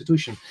financial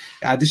institution.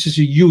 This is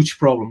a huge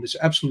problem. It's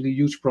absolutely a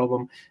huge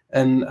problem.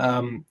 And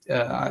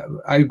I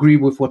agree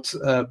with what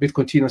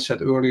Bitcoin Tina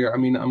said earlier. I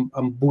mean,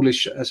 I'm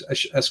bullish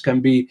as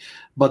can be,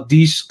 but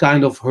these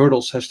kind of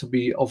hurdles has to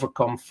be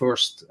overcome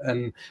first.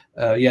 And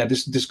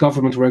this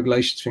government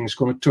regulation thing is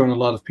going to turn a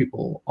lot of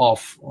people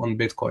off on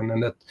Bitcoin,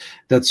 and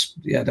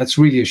that's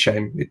really a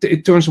shame.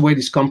 It turns away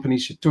these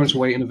companies. It turns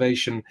away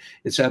innovation.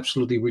 It's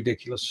absolutely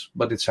ridiculous,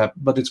 but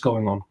it's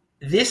going on.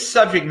 This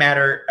subject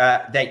matter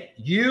that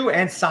you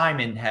and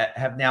Simon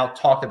have now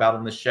talked about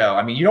on the show.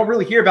 I mean, you don't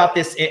really hear about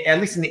this, at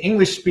least in the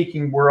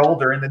English-speaking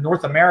world or in the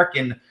North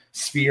American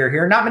sphere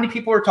here. Not many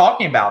people are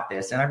talking about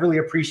this, and I really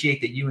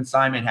appreciate that you and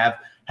Simon have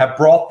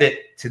brought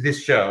it to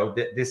this show,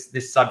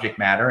 this subject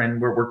matter,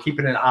 and we're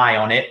keeping an eye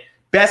on it.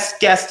 Best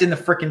guest in the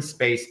freaking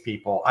space,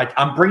 people.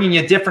 I'm bringing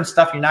you different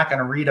stuff you're not going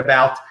to read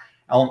about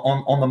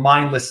on the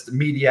mindless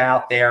media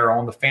out there,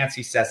 on the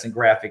fancy sets and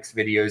graphics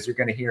videos. You're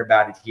going to hear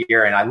about it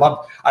here. And I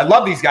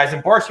love these guys.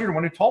 And Boris, you're the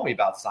one who told me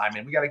about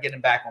Simon. We got to get him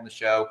back on the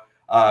show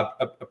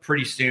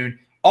pretty soon.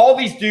 All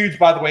these dudes,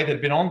 by the way, that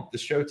have been on the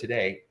show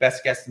today,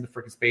 best guests in the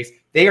freaking space,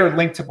 they are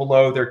linked to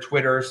below their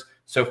Twitters.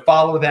 So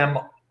follow them.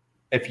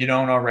 If you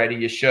don't already,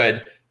 you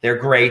should. They're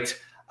great.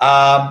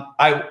 I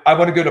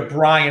want to go to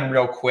Brian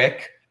real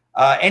quick.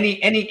 Any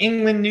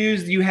England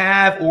news you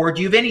have, or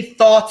do you have any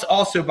thoughts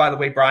also, by the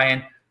way,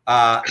 Brian,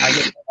 I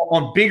guess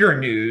on bigger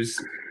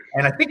news,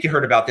 and I think you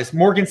heard about this.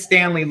 Morgan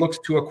Stanley looks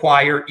to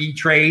acquire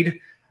E-Trade.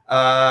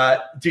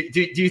 Do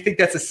you think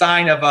that's a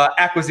sign of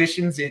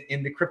acquisitions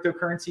in the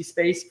cryptocurrency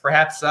space?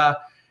 Perhaps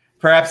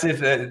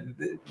if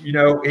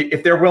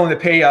if they're willing to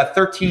pay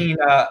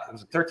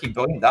 $13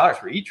 billion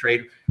for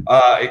E-Trade,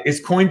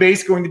 is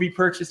Coinbase going to be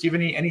purchased? Do you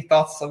have any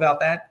thoughts about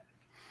that?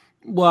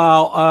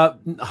 Well,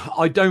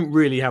 I don't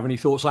really have any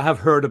thoughts. I have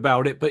heard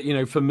about it, but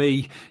for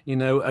me,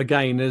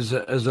 again, as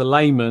a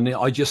layman,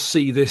 I just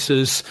see this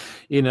as,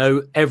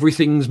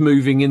 everything's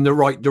moving in the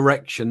right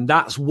direction.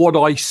 That's what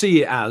I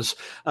see it as.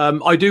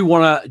 I do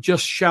want to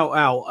just shout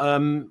out.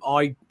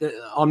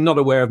 I'm not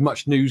aware of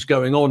much news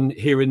going on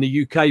here in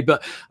the UK,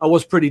 but I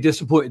was pretty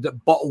disappointed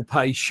that Bottle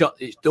Pay shut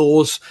its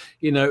doors.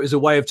 As a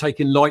way of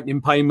taking Lightning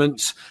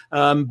payments,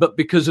 but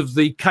because of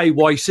the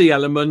KYC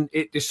element,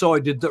 it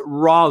decided that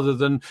rather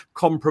than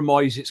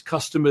compromise its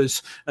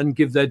customers and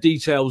give their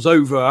details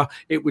over,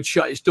 it would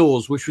shut its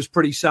doors, which was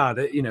pretty sad.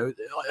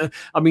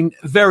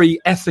 Very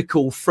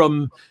ethical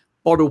from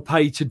Bottle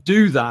Pay to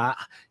do that,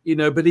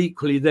 but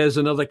equally there's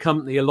another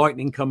company, a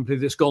Lightning company,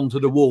 that's gone to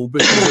the wall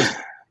because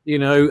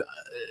of,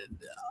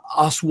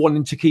 us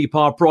wanting to keep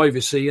our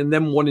privacy and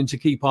them wanting to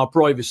keep our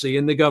privacy,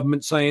 and the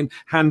government saying,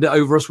 hand it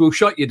over, us, we'll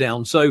shut you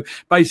down. So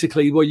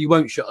basically, well, you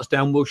won't shut us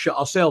down, we'll shut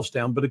ourselves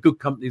down. But a good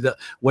company that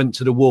went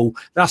to the wall.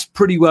 That's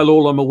pretty well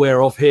all I'm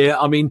aware of here.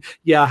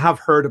 I have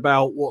heard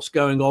about what's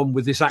going on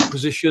with this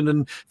acquisition.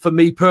 And for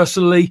me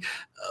personally,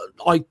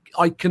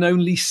 I can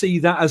only see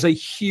that as a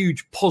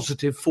huge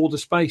positive for the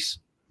space.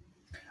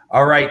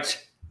 All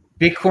right.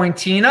 Bitcoin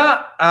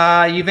Tina,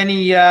 you have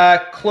any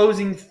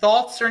closing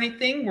thoughts or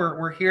anything?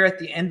 We're here at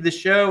the end of the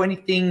show.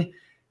 Anything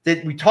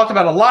that we talked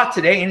about a lot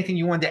today? Anything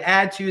you wanted to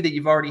add to that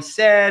you've already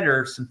said,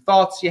 or some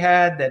thoughts you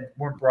had that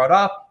weren't brought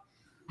up?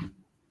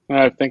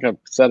 I think I've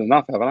said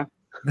enough, haven't I?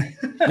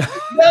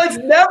 No, it's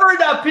never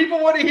enough. People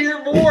want to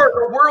hear more.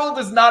 The world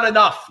is not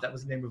enough. That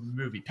was the name of the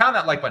movie. Pound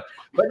that like button.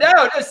 But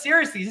no,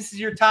 seriously, this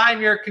is your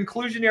time, your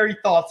conclusionary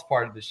thoughts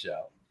part of the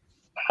show.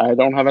 I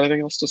don't have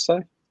anything else to say.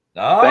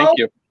 Oh, thank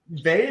you.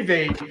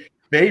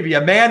 Baby,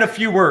 a man of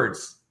few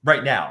words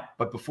right now,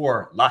 but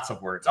before, lots of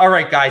words. All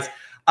right, guys,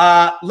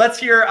 let's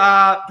hear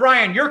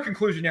Brian, your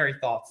conclusionary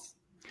thoughts.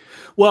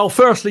 Well,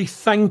 firstly,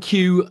 thank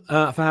you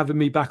for having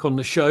me back on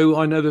the show.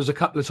 I know there's a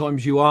couple of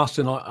times you asked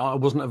and I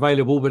wasn't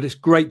available, but it's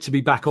great to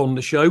be back on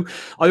the show.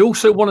 I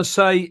also want to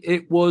say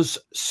it was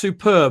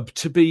superb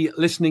to be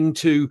listening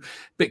to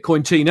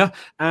Bitcoin Tina,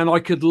 and I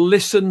could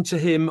listen to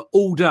him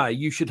all day.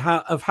 You should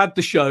have had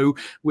the show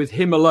with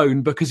him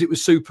alone because it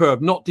was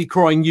superb. Not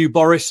decrying you,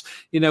 Boris.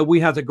 We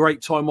had a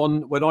great time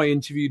on when I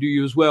interviewed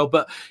you as well.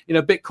 But,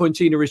 Bitcoin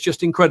Tina is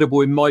just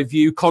incredible in my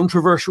view.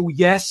 Controversial,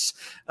 yes.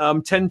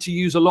 Tend to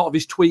use a lot of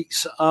his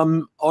tweets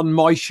on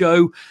my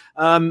show.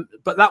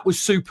 But that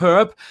was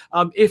superb.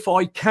 If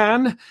I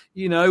can,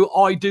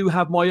 I do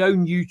have my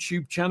own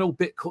YouTube channel,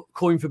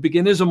 Bitcoin for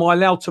Beginners. Am I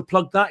allowed to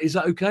plug that? Is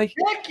that okay?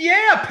 Heck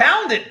yeah,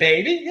 pound it,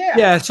 baby. Yeah.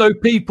 Yeah, so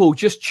people,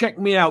 just check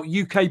me out,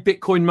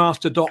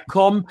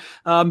 ukbitcoinmaster.com.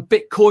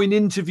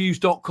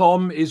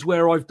 Bitcoininterviews.com is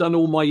where I've done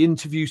all my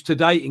interviews to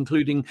date,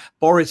 including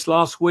Boris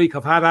last week.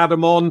 I've had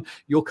Adam on.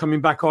 You're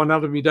coming back on,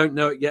 Adam. You don't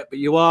know it yet, but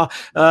you are.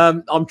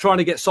 I'm trying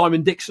to get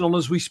Simon Dixon on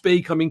as we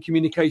speak. I'm in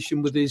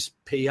communication with his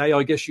PA,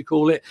 I guess you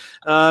call it.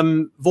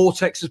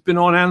 Vortex has been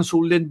on,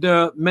 Ansel,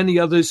 Linda, many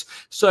others.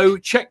 So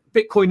check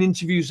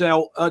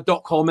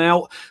bitcoininterviews.com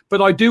out.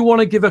 But I do want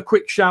to give a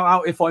quick shout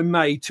out, if I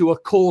may, to a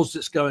cause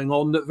that's going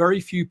on that very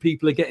few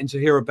people are getting to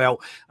hear about.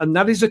 And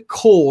that is a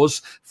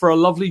cause for a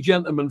lovely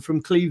gentleman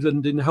from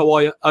Cleveland in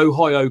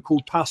Ohio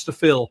called Pastor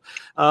Phil.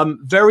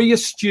 Very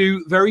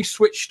astute, very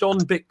switched on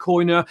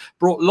Bitcoiner,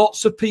 brought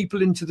lots of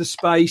people into the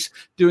space,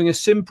 doing a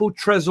simple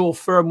Treasury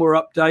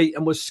firmware update,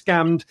 and was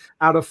scammed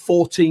out of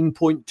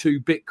 14.2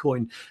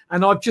 Bitcoin.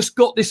 And I've just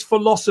got this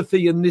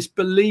philosophy and this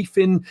belief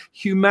in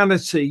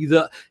humanity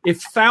that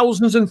if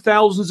thousands and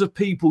thousands of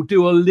people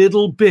do a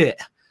little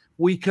bit,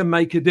 we can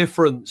make a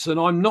difference. And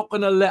I'm not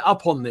going to let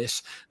up on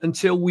this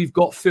until we've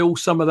got Phil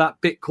some of that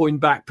Bitcoin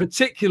back,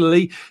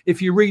 particularly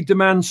if you read the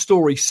man's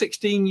story.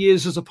 16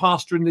 years as a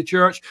pastor in the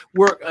church,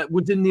 worked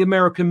within the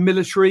American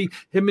military.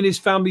 Him and his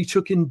family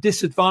took in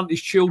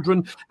disadvantaged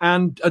children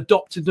and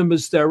adopted them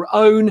as their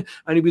own.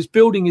 And he was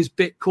building his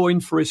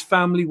Bitcoin for his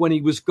family when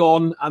he was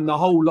gone, and the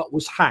whole lot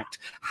was hacked.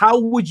 How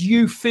would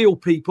you feel,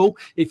 people,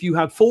 if you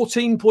had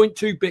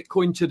 14.2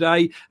 Bitcoin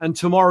today and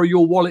tomorrow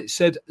your wallet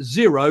said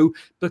 0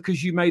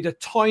 because you made a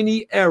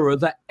tiny error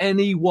that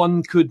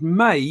anyone could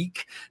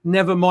make,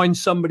 never mind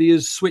somebody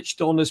as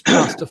switched on as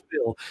Pastor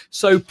Phil?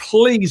 So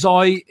please,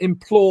 I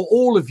implore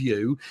all of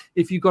you,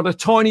 if you've got a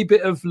tiny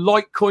bit of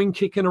Litecoin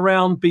kicking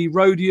around, be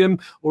Rhodium,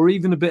 or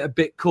even a bit of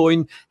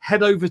Bitcoin,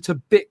 head over to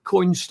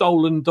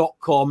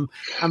bitcoinstolen.com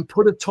and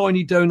put a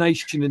tiny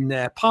donation in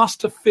there.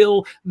 Pastor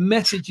Phil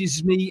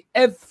messages me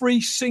every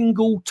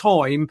single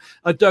time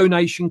a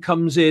donation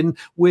comes in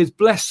with,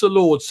 bless the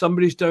Lord,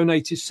 somebody's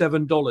donated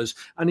 $7.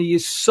 And he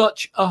is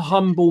such a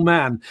humble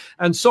man.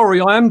 And sorry,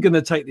 I am going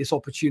to take this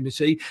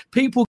opportunity.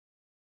 People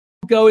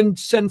go and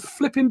send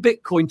flipping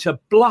Bitcoin to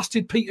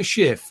blasted Peter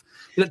Schiff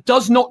that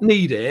does not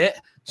need it,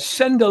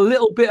 send a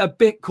little bit of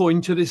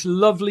Bitcoin to this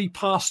lovely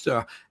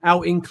pastor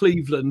out in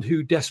Cleveland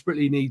who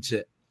desperately needs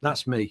it.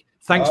 That's me.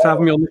 Thanks for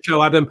having me on the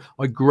show, Adam.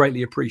 I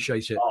greatly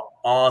appreciate it.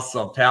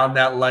 Awesome. Pound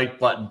that like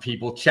button,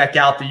 people. Check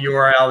out the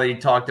URL that he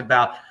talked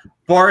about.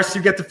 Boris,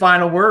 you get the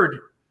final word.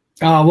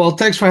 Well,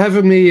 thanks for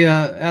having me,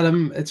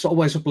 Adam. It's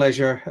always a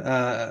pleasure.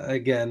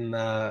 Again,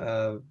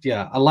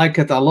 I like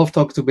it. I love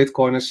talking to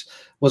Bitcoiners. It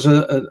was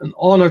an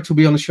honor to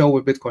be on the show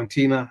with Bitcoin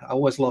Tina. I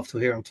always love to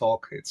hear him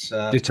talk. It's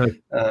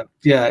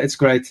it's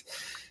great.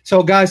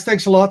 So, guys,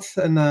 thanks a lot,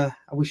 and I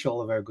wish you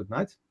all a very good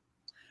night.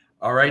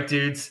 All right,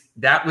 dudes.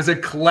 That was a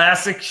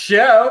classic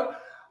show.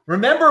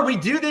 Remember, we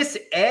do this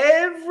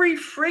every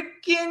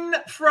freaking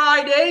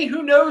Friday.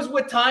 Who knows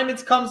what time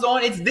it comes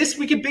on? It's This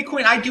Week in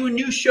Bitcoin. I do a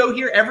new show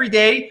here every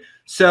day.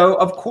 So,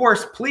 of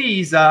course,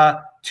 please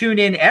tune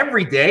in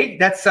every day.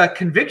 That's a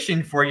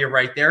conviction for you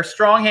right there.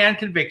 Strong hand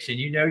conviction.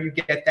 You know you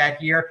get that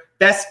here.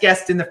 Best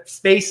guest in the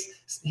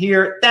space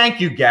here. Thank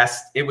you,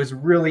 guest. It was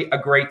really a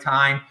great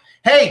time.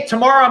 Hey,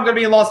 tomorrow I'm going to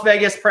be in Las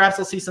Vegas. Perhaps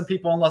I'll see some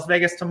people in Las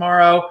Vegas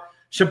tomorrow.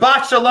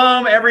 Shabbat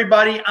Shalom,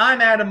 everybody.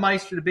 I'm Adam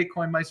Meister, the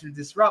Bitcoin Meister,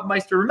 Disrupt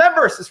Meister.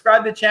 Remember,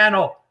 subscribe to the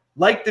channel,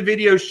 like the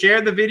video, share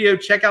the video,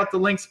 check out the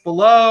links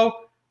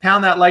below,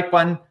 pound that like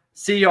button.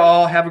 See you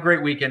all. Have a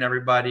great weekend,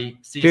 everybody.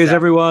 See you. Cheers,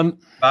 everyone.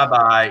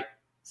 Bye-bye.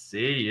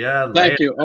 See ya later. Thank you.